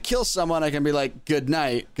 when I kill someone, I can be like, good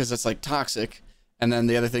night, because it's like toxic. And then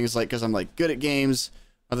the other thing is like, because I'm like good at games,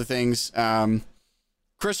 other things.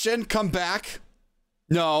 Christian, come back.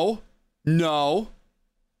 No.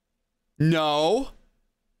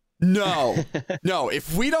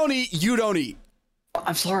 If we don't eat, you don't eat.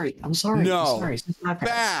 I'm sorry. No. I'm sorry.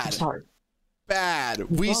 Bad. I'm sorry.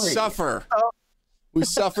 Bad. We suffer. We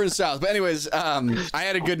suffer in South. But anyways, I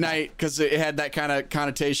had a good night because it had that kind of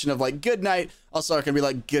connotation of like good night. Also, I can be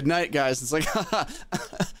like, good night, guys. It's like,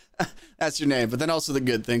 that's your name. But then also the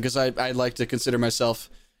good thing, because I like to consider myself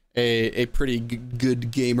a pretty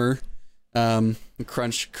good gamer.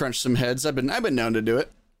 Crunch some heads. I've been known to do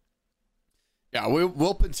it. Yeah,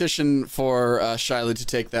 we'll petition for Shiley to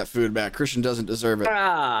take that food back. Christian doesn't deserve it.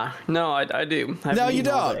 No, I do. No, you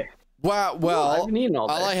don't. Wow. Well,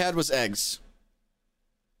 all I had was eggs.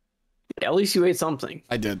 At least you ate something.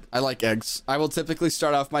 I did. I like eggs. I will typically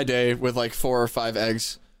start off my day with like 4 or 5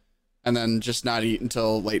 eggs, and then just not eat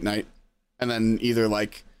until late night, and then either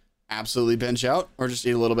like absolutely binge out or just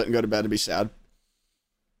eat a little bit and go to bed and be sad.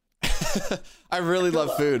 I really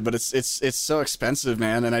love food, but it's so expensive,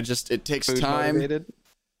 man, and it takes food time. Motivated?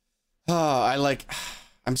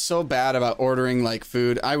 I'm so bad about ordering like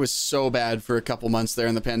food. I was so bad for a couple months there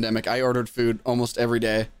in the pandemic. I ordered food almost every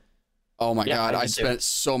day. Oh my God, I spent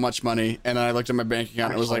so much money, and then I looked at my bank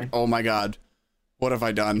account and it was like, oh my God, what have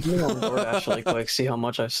I done? You know, DoorDash really quick, see how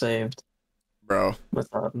much I've saved. Bro. With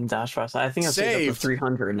Dash Pass. I think I've saved up to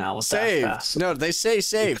 300 now with Dash Pass. No, they say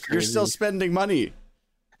saved. You're still spending money.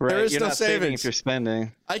 Right, there is you're no not savings. saving if you're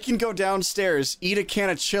spending. I can go downstairs, eat a can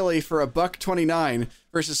of chili for $1.29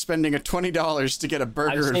 versus spending $20 to get a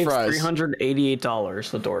burger and fries. I've saved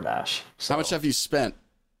 $388 with DoorDash. So. How much have you spent?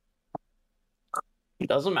 It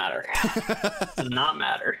doesn't matter. Does not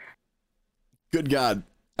matter. Good God.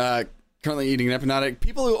 Currently eating an empanatic.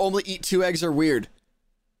 People who only eat 2 eggs are weird.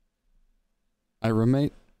 My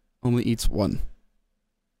roommate only eats 1.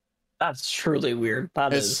 That's truly weird.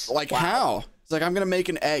 It's like, wow. How? It's like, I'm going to make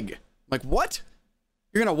an egg. I'm like, what?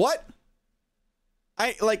 You're going to what?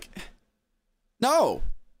 No.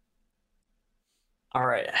 All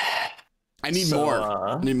right. I need more.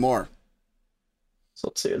 I need more. So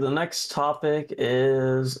let's see. The next topic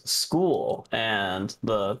is school and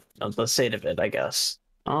the state of it, I guess.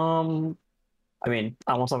 I mean,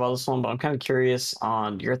 I won't talk about this one, but I'm kind of curious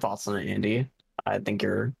on your thoughts on it, Andy. I think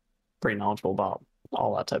you're pretty knowledgeable about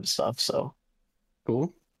all that type of stuff. So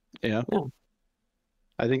cool. Yeah.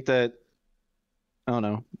 I think that, I don't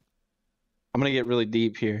know. I'm going to get really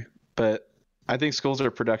deep here, but I think schools are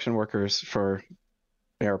production workers or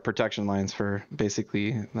protection lines for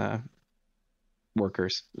basically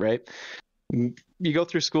workers, right? You go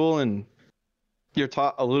through school and you're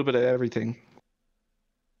taught a little bit of everything.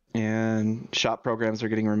 And shop programs are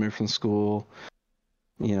getting removed from school.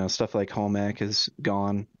 You know, stuff like home ec is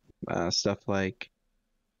gone. Stuff like,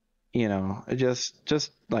 you know,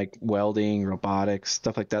 just like welding, robotics,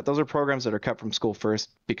 stuff like that. Those are programs that are cut from school first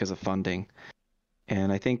because of funding.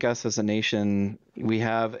 And I think us as a nation, we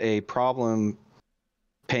have a problem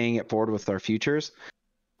paying it forward with our futures.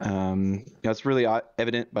 It's really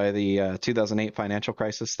evident by the 2008 financial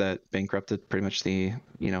crisis that bankrupted pretty much the,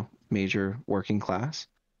 major working class.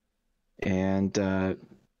 And,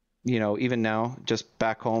 even now, just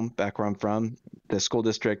back where I'm from, the school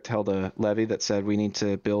district held a levy that said we need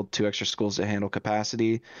to build 2 extra schools to handle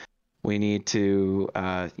capacity. We need to,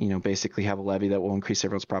 basically have a levy that will increase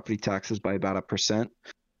everyone's property taxes by about 1%.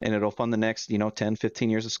 And it'll fund the next, 10, 15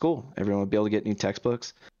 years of school. Everyone will be able to get new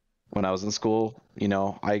textbooks. When I was in school,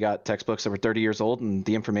 I got textbooks that were 30 years old, and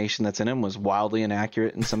the information that's in them was wildly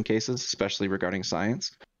inaccurate in some cases, especially regarding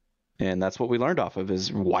science. And that's what we learned off of,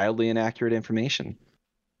 is wildly inaccurate information.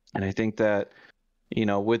 And I think that,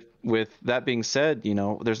 with that being said,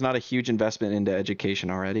 there's not a huge investment into education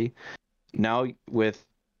already. Now with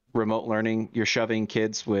remote learning, you're shoving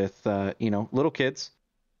kids with, little kids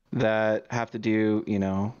that have to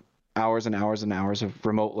do, hours and hours and hours of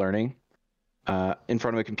remote learning in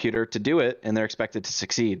front of a computer to do it, and they're expected to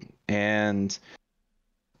succeed. And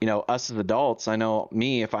us as adults, I know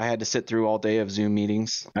me, if I had to sit through all day of Zoom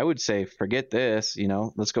meetings, I would say, forget this,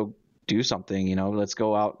 let's go do something, let's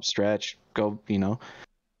go out, stretch, go,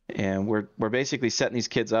 and we're basically setting these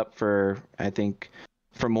kids up for, I think,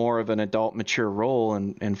 for more of an adult mature role,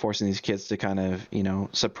 and forcing these kids to kind of,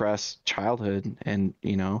 suppress childhood. And,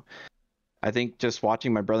 I think just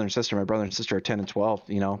watching my brother and sister are 10 and 12,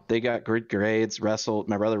 they got good grades, wrestled.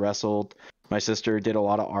 My brother wrestled. My sister did a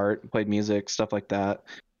lot of art, played music, stuff like that.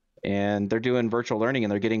 And they're doing virtual learning,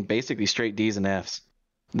 and they're getting basically straight D's and F's.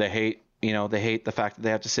 They hate the fact that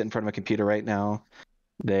they have to sit in front of a computer right now.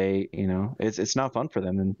 They, it's not fun for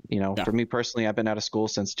them. And, for me personally, I've been out of school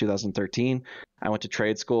since 2013. I went to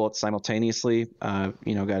trade school simultaneously, got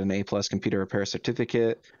an A+ computer repair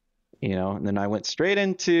certificate, and then I went straight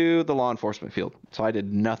into the law enforcement field. So I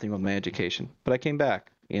did nothing with my education, but I came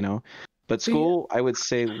back, but school, I would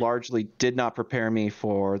say, largely did not prepare me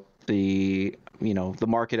for the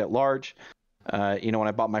market at large. When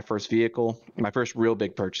I bought my first vehicle, my first real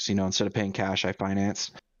big purchase, instead of paying cash, I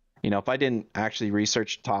financed. If I didn't actually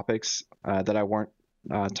research topics that I weren't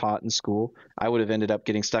taught in school, I would have ended up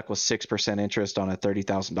getting stuck with 6% interest on a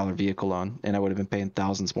 $30,000 vehicle loan, and I would have been paying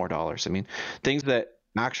thousands more dollars. I mean, things that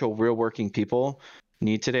actual real working people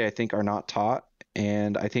need today, I think, are not taught.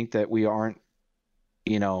 And I think that we aren't,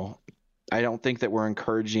 I don't think that we're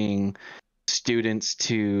encouraging students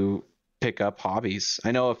to pick up hobbies.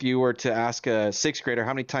 I know if you were to ask a sixth grader,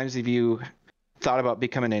 how many times have you thought about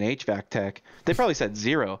becoming an HVAC tech? They probably said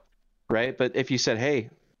 0, right? But if you said, hey,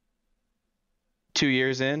 2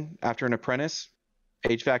 years in after an apprentice,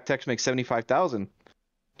 HVAC techs make 75,000.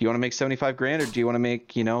 Do you want to make 75 grand, or do you want to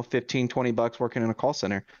make, 15, 20 bucks working in a call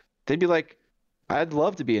center? They'd be like, I'd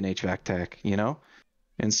love to be an HVAC tech,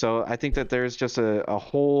 And so I think that there's just a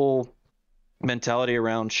whole mentality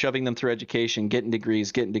around shoving them through education, getting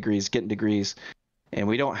degrees. And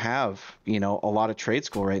we don't have, a lot of trade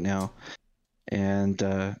school right now. And,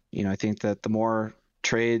 I think that the more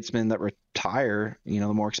tradesmen that retire, the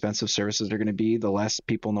more expensive services are going to be, the less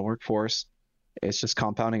people in the workforce. It's just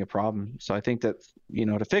compounding a problem. So I think that,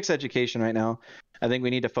 to fix education right now, I think we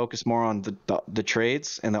need to focus more on the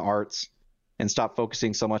trades and the arts, and stop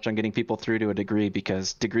focusing so much on getting people through to a degree,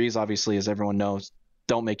 because degrees, obviously, as everyone knows,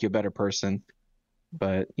 don't make you a better person.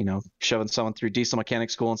 But, shoving someone through diesel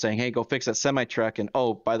mechanic school and saying, hey, go fix that semi truck, and,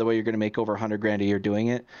 oh, by the way, you're going to make over 100 grand a year doing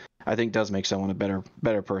it, I think does make someone a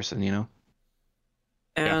better person,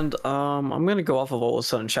 And I'm gonna go off of what was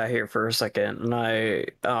said in chat here for a second,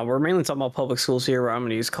 and we're mainly talking about public schools here, but I'm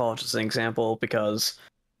gonna use college as an example because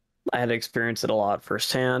I had experienced it a lot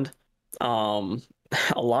firsthand. A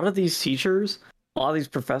lot of these teachers, a lot of these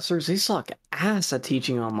professors, they suck ass at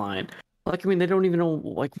teaching online. Like, I mean, they don't even know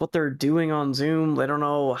what they're doing on Zoom. They don't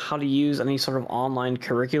know how to use any sort of online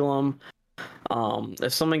curriculum.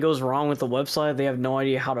 If something goes wrong with the website, they have no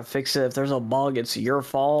idea how to fix it. If there's a bug, it's your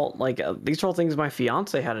fault. These are all things my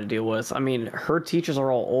fiance had to deal with. I mean, her teachers are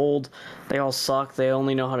all old. They all suck. They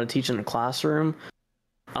only know how to teach in a classroom.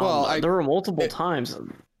 Well, there were multiple times.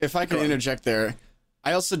 If I can interject there,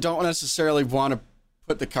 I also don't necessarily want to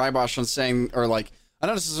put the kibosh on saying, or I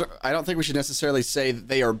don't think we should necessarily say that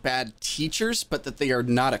they are bad teachers, but that they are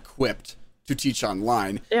not equipped to teach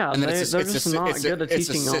online. Yeah, and they're just not good at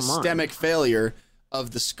teaching online. It's a systemic failure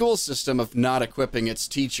of the school system of not equipping its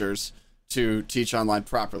teachers to teach online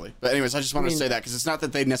properly. But anyways, I just wanted to say that, because it's not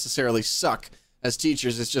that they necessarily suck as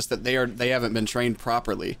teachers, it's just that they haven't been trained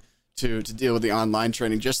properly to deal with the online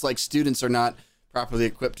training. Just like students are not properly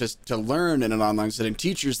equipped to learn in an online setting,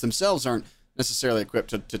 teachers themselves aren't necessarily equipped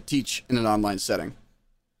to teach in an online setting.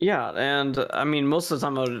 Yeah, and I mean, most of the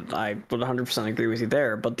time I would 100% agree with you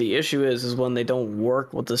there, but the issue is when they don't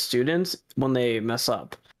work with the students when they mess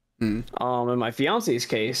up. In my fiance's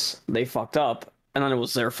case, they fucked up, and then it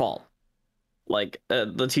was their fault.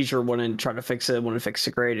 The teacher wouldn't try to fix it, wouldn't fix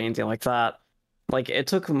the grade, anything like that. It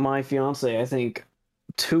took my fiance, I think,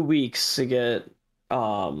 2 weeks to get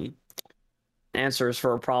answers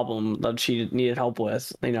for a problem that she needed help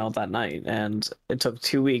with, that night. And it took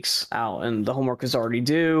 2 weeks out, and the homework was already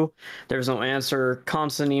due. There was no answer,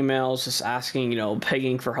 constant emails, just asking,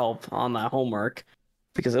 begging for help on that homework,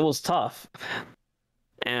 because it was tough.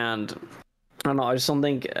 And I don't know. I just don't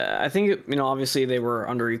think. I think obviously they were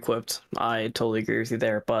under-equipped. I totally agree with you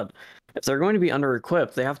there. But if they're going to be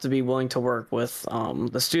under-equipped, they have to be willing to work with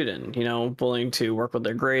the student. Willing to work with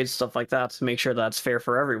their grades, stuff like that, to make sure that's fair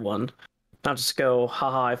for everyone. Not just go,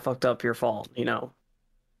 haha, I fucked up, your fault.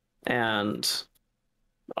 And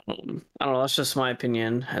I don't know. That's just my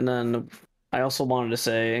opinion. And then I also wanted to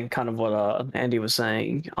say kind of what Andy was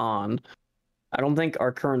saying on. I don't think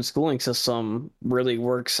our current schooling system really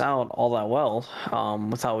works out all that well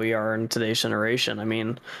with how we are in today's generation. I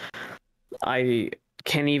mean, I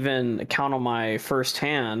can't even count on my first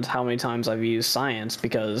hand how many times I've used science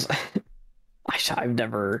because I've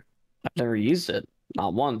never used it.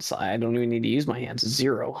 Not once. I don't even need to use my hands.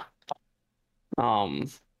 Zero. I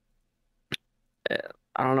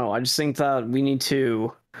don't know. I just think that we need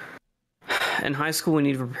to, in high school, we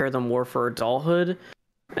need to prepare them more for adulthood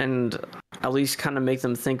and at least kind of make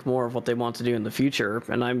them think more of what they want to do in the future.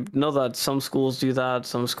 And I know that some schools do that.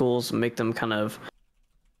 Some schools make them kind of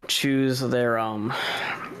choose their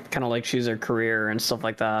choose their career and stuff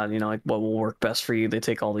like that. Like what will work best for you. They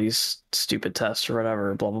take all these stupid tests or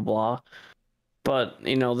whatever, blah, blah, blah. But,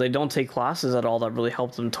 they don't take classes at all that really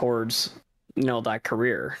help them towards, that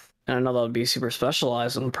career. And I know that would be super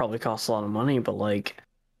specialized and probably cost a lot of money, but like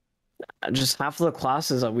just half of the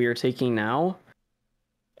classes that we are taking now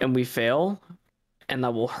and we fail, and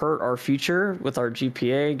that will hurt our future with our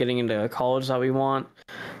GPA, getting into a college that we want,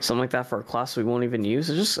 something like that for a class we won't even use.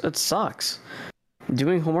 It sucks.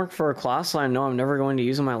 Doing homework for a class I know I'm never going to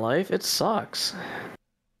use in my life, it sucks.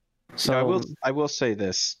 So I will say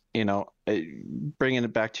this, bringing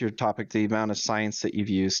it back to your topic, the amount of science that you've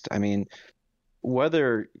used. I mean,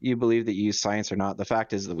 whether you believe that you use science or not, the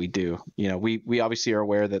fact is that we do. We obviously are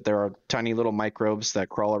aware that there are tiny little microbes that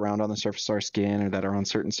crawl around on the surface of our skin or that are on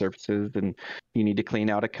certain surfaces, and you need to clean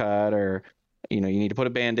out a cut, or you need to put a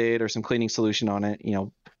Band-Aid or some cleaning solution on it.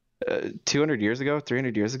 200 years ago,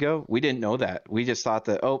 300 years ago, we didn't know that. We just thought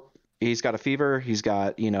that, oh, he's got a fever, he's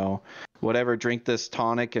got whatever, drink this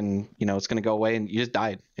tonic and it's going to go away, and you just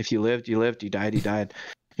died. If you lived, you lived. You died, you died.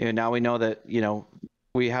 Now we know that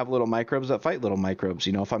we have little microbes that fight little microbes.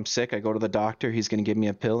 If I'm sick, I go to the doctor, he's going to give me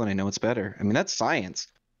a pill, and I know it's better. I mean, that's science.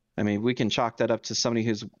 I mean, we can chalk that up to somebody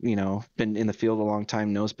who's been in the field a long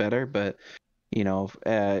time, knows better. But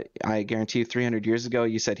I guarantee you 300 years ago,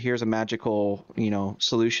 you said, here's a magical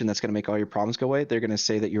solution that's going to make all your problems go away, they're going to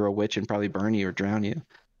say that you're a witch and probably burn you or drown you.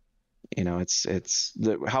 It's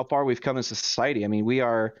how far we've come as a society. I mean,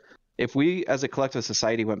 if we as a collective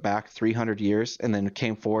society went back 300 years and then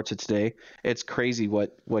came forward to today, it's crazy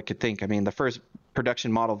what could think. I mean, the first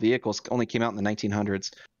production model vehicles only came out in the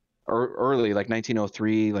 1900s, or early, like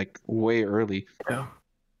 1903, like way early. Yeah.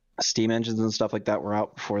 Steam engines and stuff like that were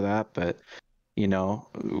out before that, but we know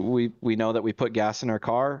that we put gas in our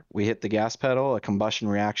car, we hit the gas pedal, a combustion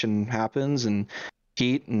reaction happens, and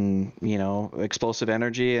heat and explosive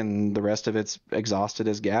energy, and the rest of it's exhausted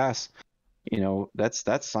as gas.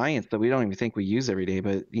 That's science that we don't even think we use every day.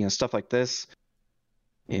 But stuff like this,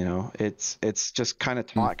 it's just kind of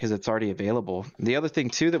taught because it's already available. The other thing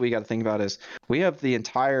too that we got to think about is we have the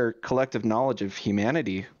entire collective knowledge of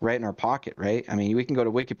humanity right in our pocket, right? I mean, we can go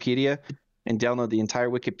to Wikipedia and download the entire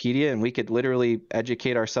Wikipedia, and we could literally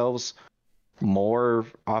educate ourselves more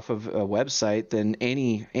off of a website than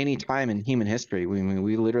any time in human history.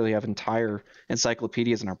 We literally have entire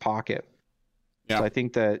encyclopedias in our pocket. Yeah. So I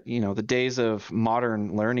think that the days of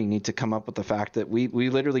modern learning need to come up with the fact that we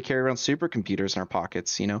literally carry around supercomputers in our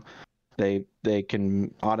pockets. They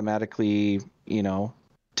can automatically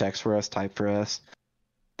text for us, type for us.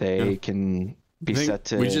 They can be set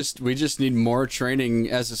to. We just need more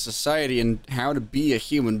training as a society in how to be a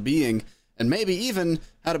human being. And maybe even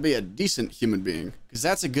how to be a decent human being, because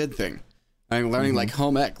that's a good thing. I'm learning like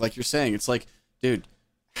home ec, like you're saying. It's like, dude,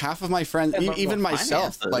 half of my friends, even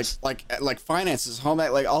myself, like finances, home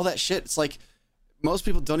ec, like all that shit. It's like most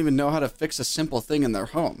people don't even know how to fix a simple thing in their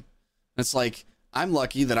home. It's like I'm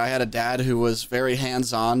lucky that I had a dad who was very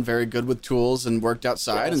hands-on, very good with tools, and worked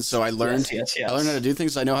outside, and so I learned I learned how to do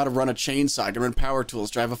things. I know how to run a chainsaw, I can run power tools,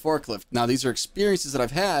 drive a forklift. Now these are experiences that I've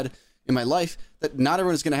had in my life that not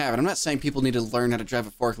everyone's going to have. And I'm not saying people need to learn how to drive a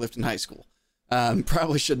forklift in high school.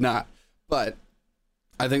 Probably should not. But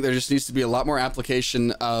I think there just needs to be a lot more application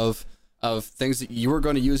of things that you are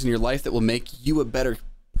going to use in your life that will make you a better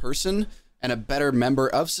person and a better member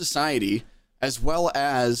of society, as well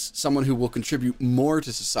as someone who will contribute more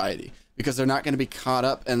to society, because they're not going to be caught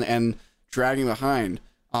up and dragging behind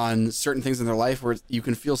on certain things in their life where you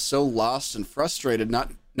can feel so lost and frustrated, not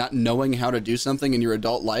knowing how to do something in your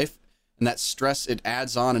adult life. And that stress, it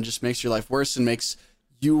adds on and just makes your life worse and makes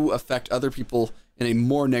you affect other people in a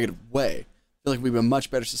more negative way. feel like we'd be a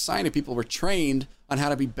much better society. People were trained on how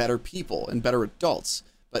to be better people and better adults.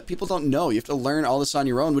 But people don't know. You have to learn all this on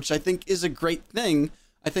your own, which I think is a great thing.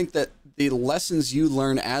 I think that the lessons you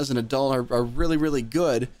learn as an adult are really, really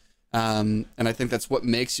good. And I think that's what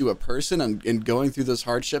makes you a person, and going through those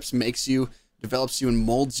hardships develops you and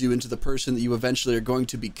molds you into the person that you eventually are going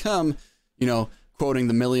to become. You know, quoting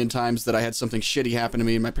the million times that I had something shitty happen to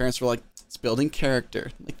me, and my parents were like, it's building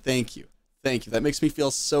character. I'm like, thank you. That makes me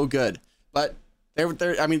feel so good. But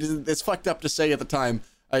I mean, it's fucked up to say at the time.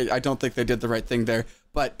 I don't think they did the right thing there,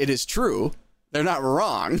 but it is true. They're not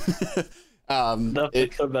wrong.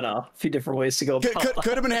 It could have been a few different ways to go.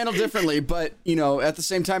 Could have been handled differently, but you know, at the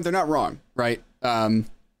same time, they're not wrong, right? A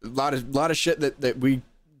lot of shit that we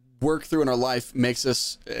work through in our life makes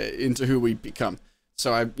us into who we become.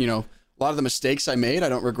 So a lot of the mistakes I made, I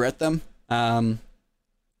don't regret them.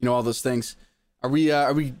 All those things. Are we?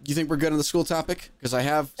 You think we're good on the school topic? Because I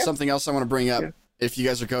have something else I want to bring up. Yeah. If you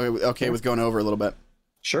guys are okay with going over a little bit.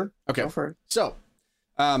 Sure. Okay. Go for it. So,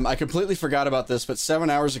 I completely forgot about this, but 7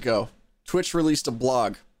 hours ago, Twitch released a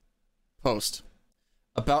blog post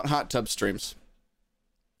about hot tub streams,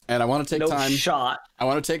 and I want to take time. I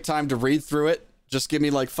want to take time to read through it. Just give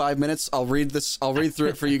me like 5 minutes. I'll read through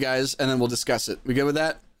it for you guys, and then we'll discuss it. We good with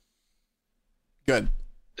that? Good.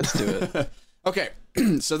 Let's do it. Okay.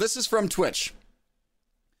 So this is from Twitch.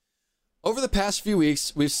 Over the past few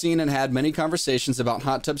weeks, we've seen and had many conversations about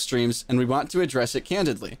hot tub streams, and we want to address it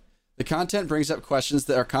candidly. The content brings up questions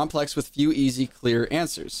that are complex with few easy, clear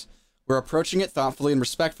answers. We're approaching it thoughtfully and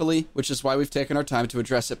respectfully, which is why we've taken our time to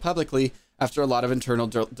address it publicly after a lot of internal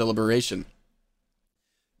deliberation.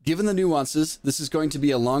 Given the nuances, this is going to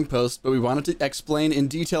be a long post, but we wanted to explain in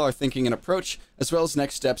detail our thinking and approach, as well as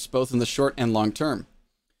next steps both in the short and long term.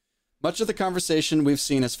 Much of the conversation we've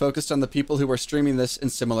seen is focused on the people who are streaming this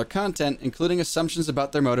and similar content, including assumptions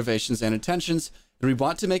about their motivations and intentions, and we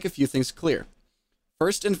want to make a few things clear.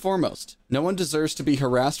 First and foremost, no one deserves to be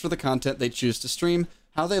harassed for the content they choose to stream,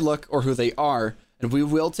 how they look, or who they are, and we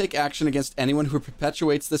will take action against anyone who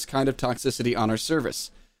perpetuates this kind of toxicity on our service.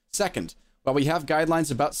 Second, while we have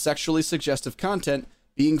guidelines about sexually suggestive content,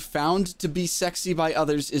 being found to be sexy by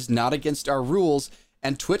others is not against our rules,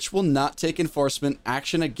 and Twitch will not take enforcement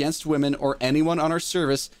action against women or anyone on our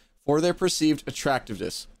service for their perceived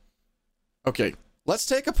attractiveness. Okay, let's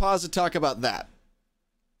take a pause to talk about that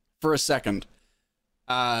for a second.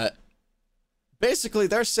 Basically,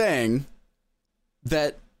 they're saying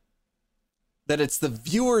that it's the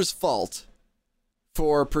viewer's fault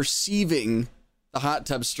for perceiving the hot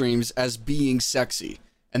tub streams as being sexy,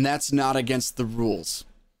 and that's not against the rules.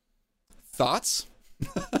 Thoughts?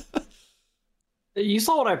 You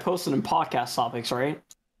saw what I posted in podcast topics, right?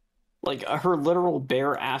 Like her literal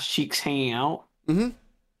bare ass cheeks hanging out. Mm-hmm.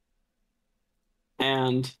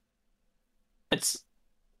 And it's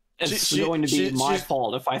going to be my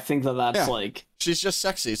fault if I think that that's like... She's just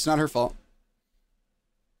sexy. It's not her fault.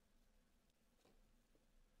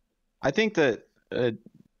 I think that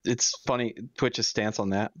it's funny, Twitch's stance on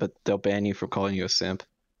that, but they'll ban you for calling you a simp.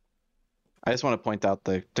 I just want to point out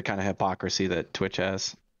the kind of hypocrisy that Twitch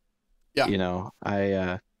has. Yeah. You know,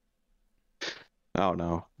 I don't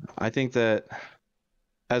know. I think that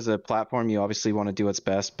as a platform, you obviously want to do what's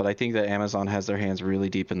best, but I think that Amazon has their hands really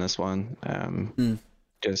deep in this one.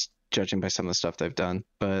 Just judging by some of the stuff they've done.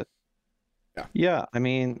 But yeah, I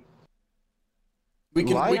mean, we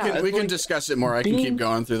can discuss it more. I can keep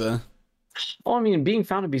going through the... Well, I mean, being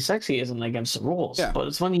found to be sexy isn't against the rules, but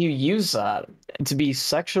it's when you use that to be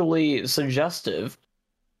sexually suggestive.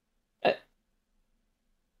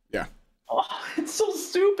 Yeah. Oh, it's so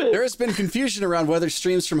stupid. There has been confusion around whether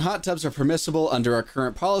streams from hot tubs are permissible under our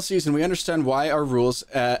current policies, and we understand why our rules,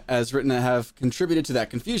 as written, have contributed to that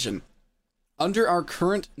confusion. Under our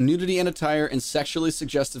current nudity and attire and sexually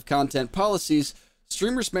suggestive content policies,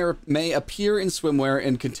 streamers may appear in swimwear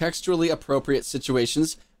in contextually appropriate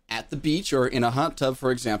situations at the beach or in a hot tub,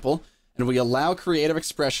 for example, and we allow creative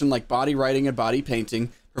expression like body writing and body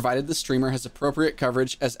painting, provided the streamer has appropriate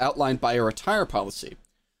coverage as outlined by our attire policy.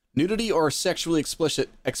 Nudity or sexually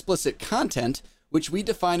explicit content, which we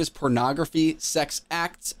define as pornography, sex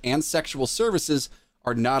acts, and sexual services,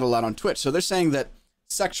 are not allowed on Twitch. So they're saying that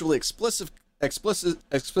sexually explicit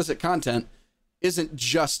content isn't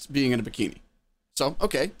just being in a bikini. So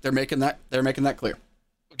okay, they're making that clear.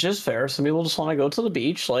 Which is fair. Some people just want to go to the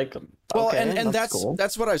beach, like, well, okay, and that's cool.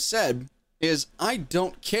 That's what I've said. Is I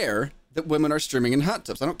don't care that women are streaming in hot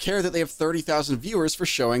tubs. I don't care that they have 30,000 viewers for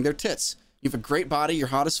showing their tits. You have a great body. You're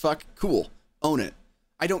hot as fuck. Cool. Own it.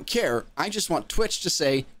 I don't care. I just want Twitch to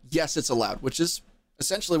say yes, it's allowed, which is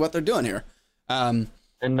essentially what they're doing here. And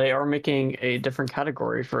they are making a different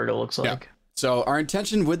category for it. It looks like. So our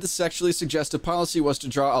intention with the sexually suggestive policy was to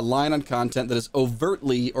draw a line on content that is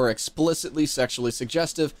overtly or explicitly sexually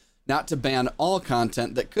suggestive, not to ban all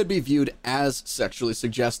content that could be viewed as sexually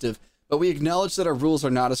suggestive, but we acknowledge that our rules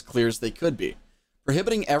are not as clear as they could be.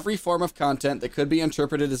 Prohibiting every form of content that could be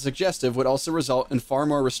interpreted as suggestive would also result in far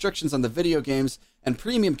more restrictions on the video games and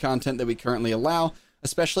premium content that we currently allow,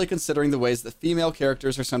 especially considering the ways that female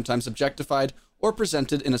characters are sometimes objectified or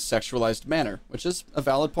presented in a sexualized manner, which is a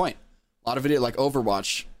valid point. A lot of video, like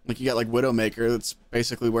Overwatch, like you got like Widowmaker that's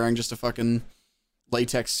basically wearing just a fucking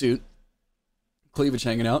latex suit, cleavage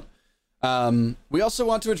hanging out. We also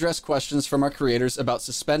want to address questions from our creators about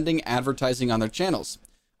suspending advertising on their channels.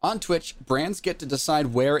 On Twitch, brands get to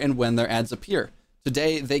decide where and when their ads appear.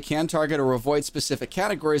 Today, they can target or avoid specific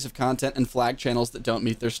categories of content and flag channels that don't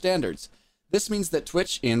meet their standards. This means that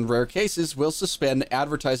Twitch, in rare cases, will suspend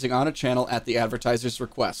advertising on a channel at the advertiser's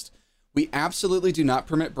request. We absolutely do not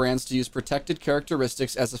permit brands to use protected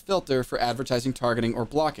characteristics as a filter for advertising targeting or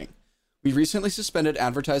blocking. We recently suspended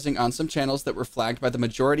advertising on some channels that were flagged by the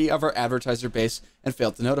majority of our advertiser base and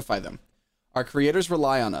failed to notify them. Our creators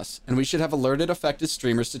rely on us, and we should have alerted affected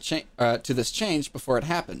streamers to this change before it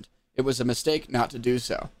happened. It was a mistake not to do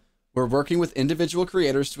so. We're working with individual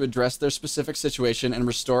creators to address their specific situation and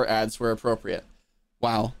restore ads where appropriate.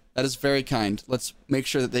 Wow, that is very kind. Let's make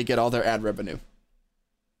sure that they get all their ad revenue.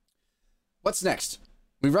 What's next?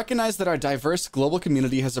 We recognize that our diverse global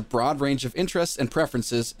community has a broad range of interests and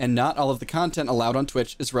preferences, and not all of the content allowed on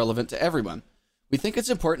Twitch is relevant to everyone. We think it's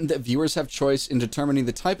important that viewers have choice in determining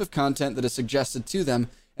the type of content that is suggested to them,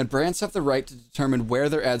 and brands have the right to determine where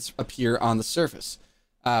their ads appear on the surface.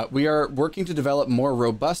 We are working to develop more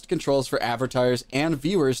robust controls for advertisers and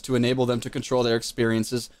viewers to enable them to control their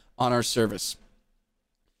experiences on our service.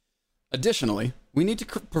 Additionally, we need to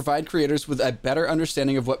provide creators with a better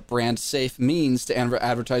understanding of what brand safe means to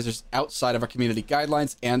advertisers outside of our community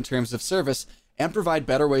guidelines and terms of service, and provide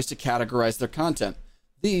better ways to categorize their content.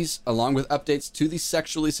 These, along with updates to the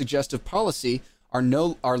sexually suggestive policy, are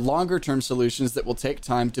longer-term solutions that will take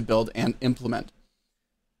time to build and implement.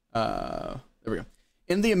 There we go.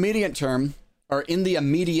 In the immediate term,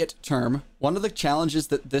 one of the challenges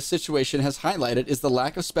that this situation has highlighted is the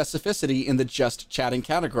lack of specificity in the just chatting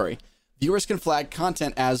category. Viewers can flag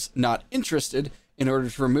content as not interested in order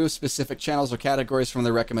to remove specific channels or categories from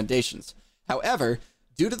their recommendations. However,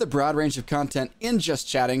 due to the broad range of content in just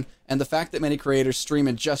chatting and the fact that many creators stream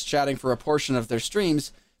in just chatting for a portion of their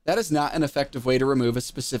streams, that is not an effective way to remove a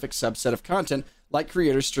specific subset of content like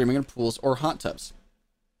creators streaming in pools or hot tubs.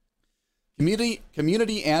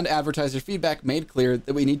 Community and advertiser feedback made clear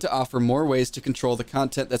that we need to offer more ways to control the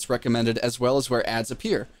content that's recommended as well as where ads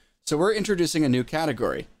appear. So we're introducing a new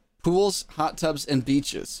category: pools, hot tubs, and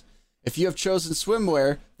beaches. If you have chosen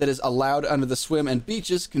swimwear that is allowed under the swim and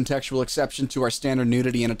beaches contextual exception to our standard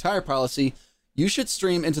nudity and attire policy, you should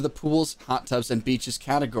stream into the pools, hot tubs, and beaches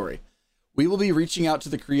category. We will be reaching out to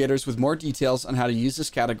the creators with more details on how to use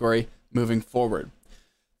this category moving forward.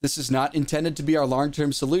 This is not intended to be our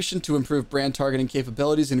long-term solution to improve brand targeting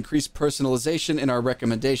capabilities and increase personalization in our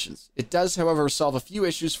recommendations. It does, however, solve a few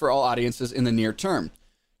issues for all audiences in the near term.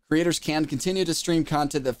 Creators can continue to stream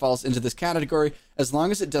content that falls into this category as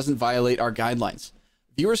long as it doesn't violate our guidelines.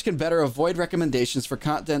 Viewers can better avoid recommendations for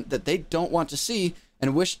content that they don't want to see,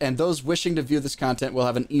 and those wishing to view this content will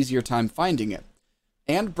have an easier time finding it.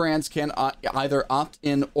 And brands can either opt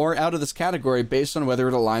in or out of this category based on whether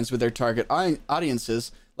it aligns with their target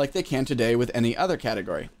audiences, like they can today with any other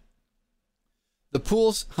category. The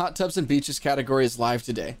pools, hot tubs, and beaches category is live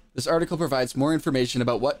today. This article provides more information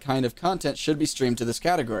about what kind of content should be streamed to this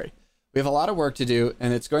category. We have a lot of work to do,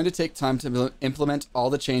 and it's going to take time to implement all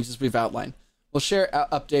the changes we've outlined. We'll share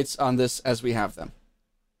updates on this as we have them.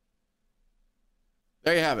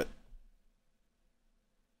 There you have it.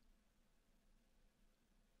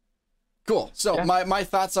 Cool. So yeah. my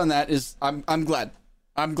thoughts on that is I'm glad.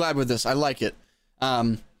 I'm glad with this. I like it.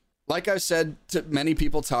 Like I've said to many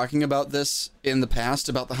people talking about this in the past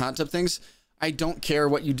about the hot tub things, I don't care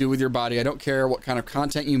what you do with your body. I don't care what kind of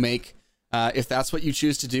content you make. If that's what you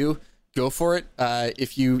choose to do, go for it.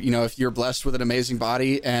 If if you're blessed with an amazing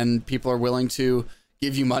body and people are willing to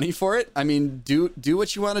give you money for it, I mean, do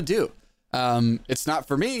what you want to do. It's not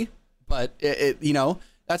for me, but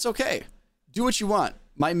that's okay. Do what you want.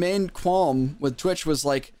 My main qualm with Twitch was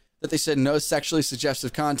like that they said no sexually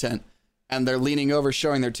suggestive content, and they're leaning over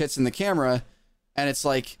showing their tits in the camera, and it's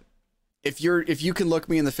like, if you can look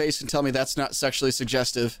me in the face and tell me that's not sexually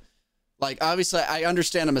suggestive, like, obviously I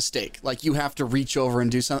understand a mistake. Like, you have to reach over and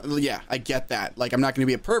do something. Yeah, I get that. Like, I'm not going to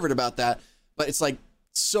be a pervert about that, but it's like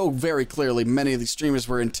so very clearly many of these streamers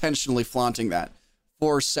were intentionally flaunting that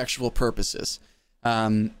for sexual purposes,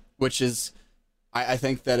 which is, I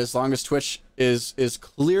think that as long as Twitch is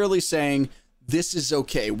clearly saying this is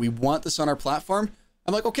okay, we want this on our platform,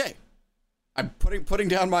 I'm like, okay, I'm putting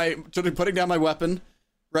down my weapon,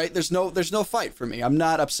 right? There's no fight for me. I'm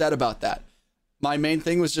not upset about that. My main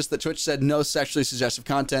thing was just that Twitch said no sexually suggestive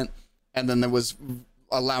content, and then there was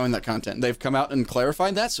allowing that content. They've come out and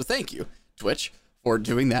clarified that, so thank you, Twitch, for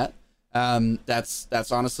doing that.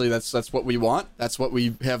 That's honestly that's what we want. That's what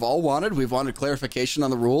we have all wanted. We've wanted clarification on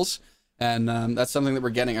the rules, and that's something that we're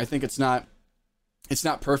getting. I think it's not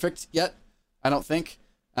perfect yet. I don't think.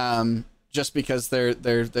 Just because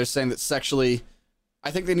they're saying that sexually,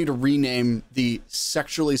 I think they need to rename the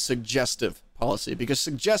sexually suggestive policy, because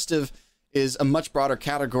suggestive is a much broader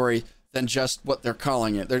category than just what they're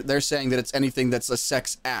calling it. They're saying that it's anything that's a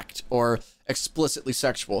sex act or explicitly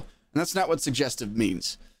sexual, and that's not what suggestive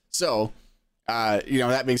means. So,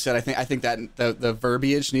 that being said, I think that the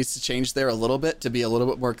verbiage needs to change there a little bit to be a little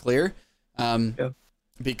bit more clear.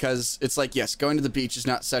 Because it's like, yes, going to the beach is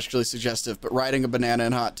not sexually suggestive, but riding a banana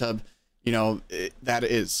in a hot tub, that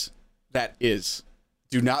is.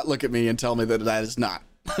 Do not look at me and tell me that is not.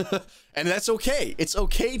 And that's okay. It's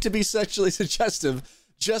okay to be sexually suggestive.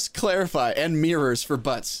 Just clarify. And mirrors for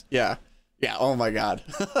butts. Yeah. Oh my God.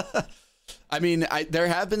 I mean, there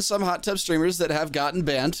have been some hot tub streamers that have gotten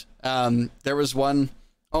banned. There was one,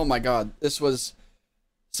 oh my God,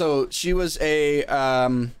 she was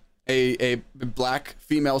a black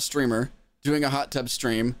female streamer doing a hot tub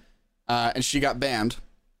stream, and she got banned.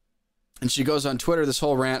 And she goes on Twitter, this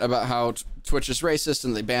whole rant about how Twitch is racist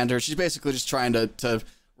and they banned her. She's basically just trying to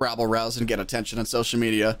rabble rouse and get attention on social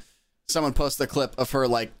media. Someone posted a clip of her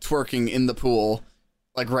like twerking in the pool,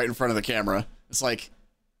 like right in front of the camera. It's like,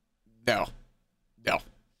 no.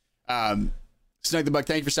 Snug the Bug,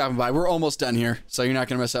 thank you for stopping by. We're almost done here, so you're not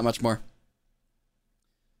going to miss out much more.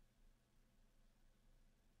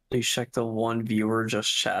 Please check the one viewer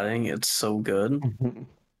just chatting. It's so good.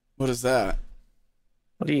 What is that?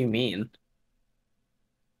 What do you mean?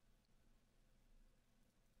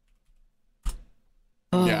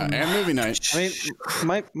 Yeah, and movie night. I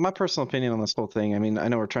mean, my personal opinion on this whole thing, I mean, I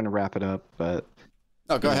know we're trying to wrap it up, but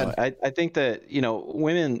go ahead. I think that,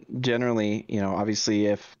 women generally, obviously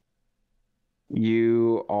if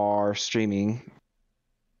you are streaming,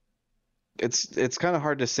 it's kind of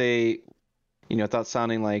hard to say, without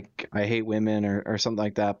sounding like I hate women or something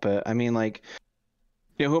like that. But I mean, like,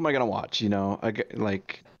 who am I going to watch?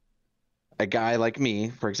 A guy like me,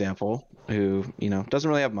 for example, who, doesn't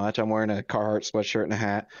really have much. I'm wearing a Carhartt sweatshirt and a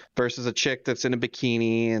hat versus a chick that's in a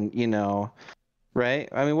bikini and, right?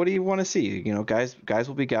 I mean, what do you want to see? Guys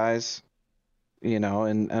will be guys,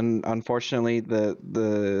 and unfortunately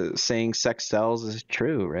the saying sex sells is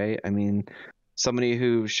true, right? I mean, somebody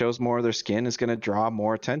who shows more of their skin is going to draw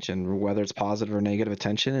more attention, whether it's positive or negative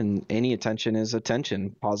attention, and any attention is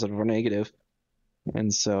attention, positive or negative.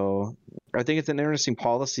 And so I think it's an interesting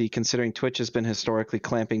policy, considering Twitch has been historically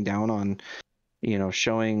clamping down on,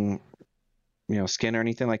 showing, skin or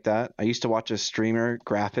anything like that. I used to watch a streamer,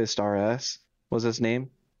 Graphist RS was his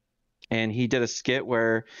name, and he did a skit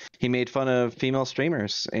where he made fun of female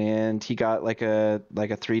streamers, and he got like a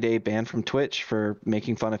 3-day ban from Twitch for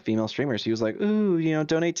making fun of female streamers. He was like, ooh,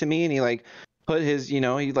 donate to me, and he like put his,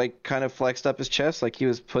 he like kind of flexed up his chest like he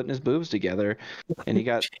was putting his boobs together, and he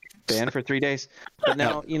got banned for 3 days. But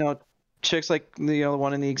now, chicks like the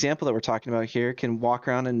one in the example that we're talking about here can walk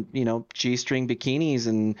around in, G-string bikinis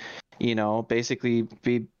and, basically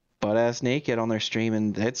be butt-ass naked on their stream,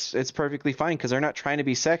 and it's perfectly fine because they're not trying to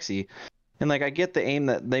be sexy. And like, I get the aim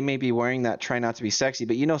that they may be wearing that, try not to be sexy,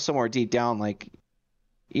 but somewhere deep down, like,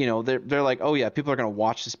 they're like, oh yeah, people are going to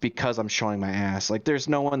watch this because I'm showing my ass. Like, there's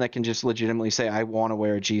no one that can just legitimately say, I want to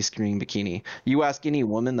wear a G-string bikini. You ask any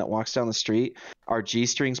woman that walks down the street, are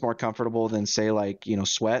G-strings more comfortable than, say, like,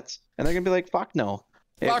 sweats? And they're going to be like, fuck no.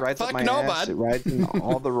 It rides up my ass. It rides in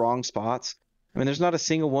all the wrong spots. I mean, there's not a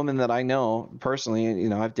single woman that I know personally.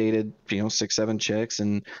 I've dated, 6-7 chicks,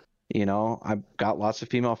 and, I've got lots of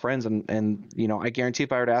female friends, and I guarantee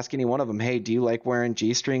if I were to ask any one of them, hey, do you like wearing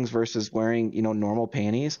G-strings versus wearing, normal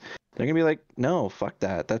panties? They're going to be like, no, fuck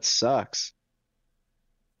that. That sucks.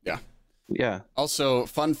 Yeah. Also,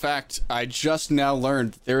 fun fact, I just now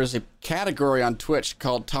learned there is a category on Twitch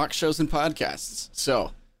called talk shows and podcasts.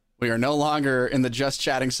 So we are no longer in the just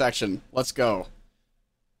chatting section. Let's go.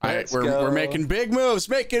 All right, we're making big moves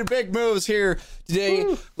here today.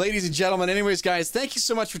 Woo. Ladies and gentlemen. Anyways, guys, thank you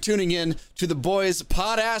so much for tuning in to the Boys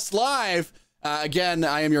Podass Live. Again,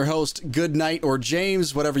 I am your host, Good Night, or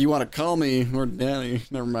James, whatever you want to call me, or Danny.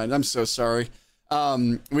 Never mind. I'm so sorry.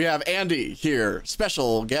 We have Andy here,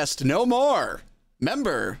 special guest, no more.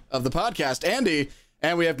 member of the podcast, Andy,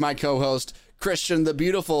 and we have my co-host, Christian, the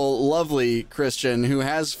beautiful, lovely Christian, who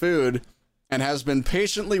has food and has been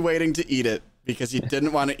patiently waiting to eat it because he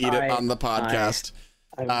didn't want to eat it on the podcast.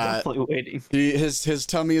 I'm definitely waiting. His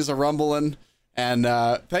tummy is a rumbling. And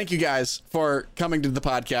thank you guys for coming to the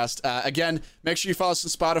podcast. Again, make sure you follow us on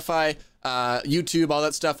Spotify, YouTube, all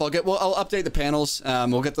that stuff. I'll update the panels.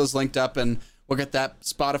 We'll get those linked up, and we'll get that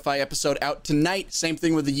Spotify episode out tonight. Same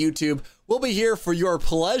thing with the YouTube. We'll be here for your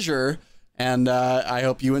pleasure, and I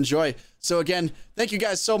hope you enjoy. So again, thank you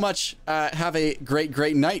guys so much. Have a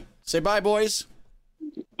great night. Say bye, boys.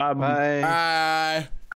 Bye. Bye.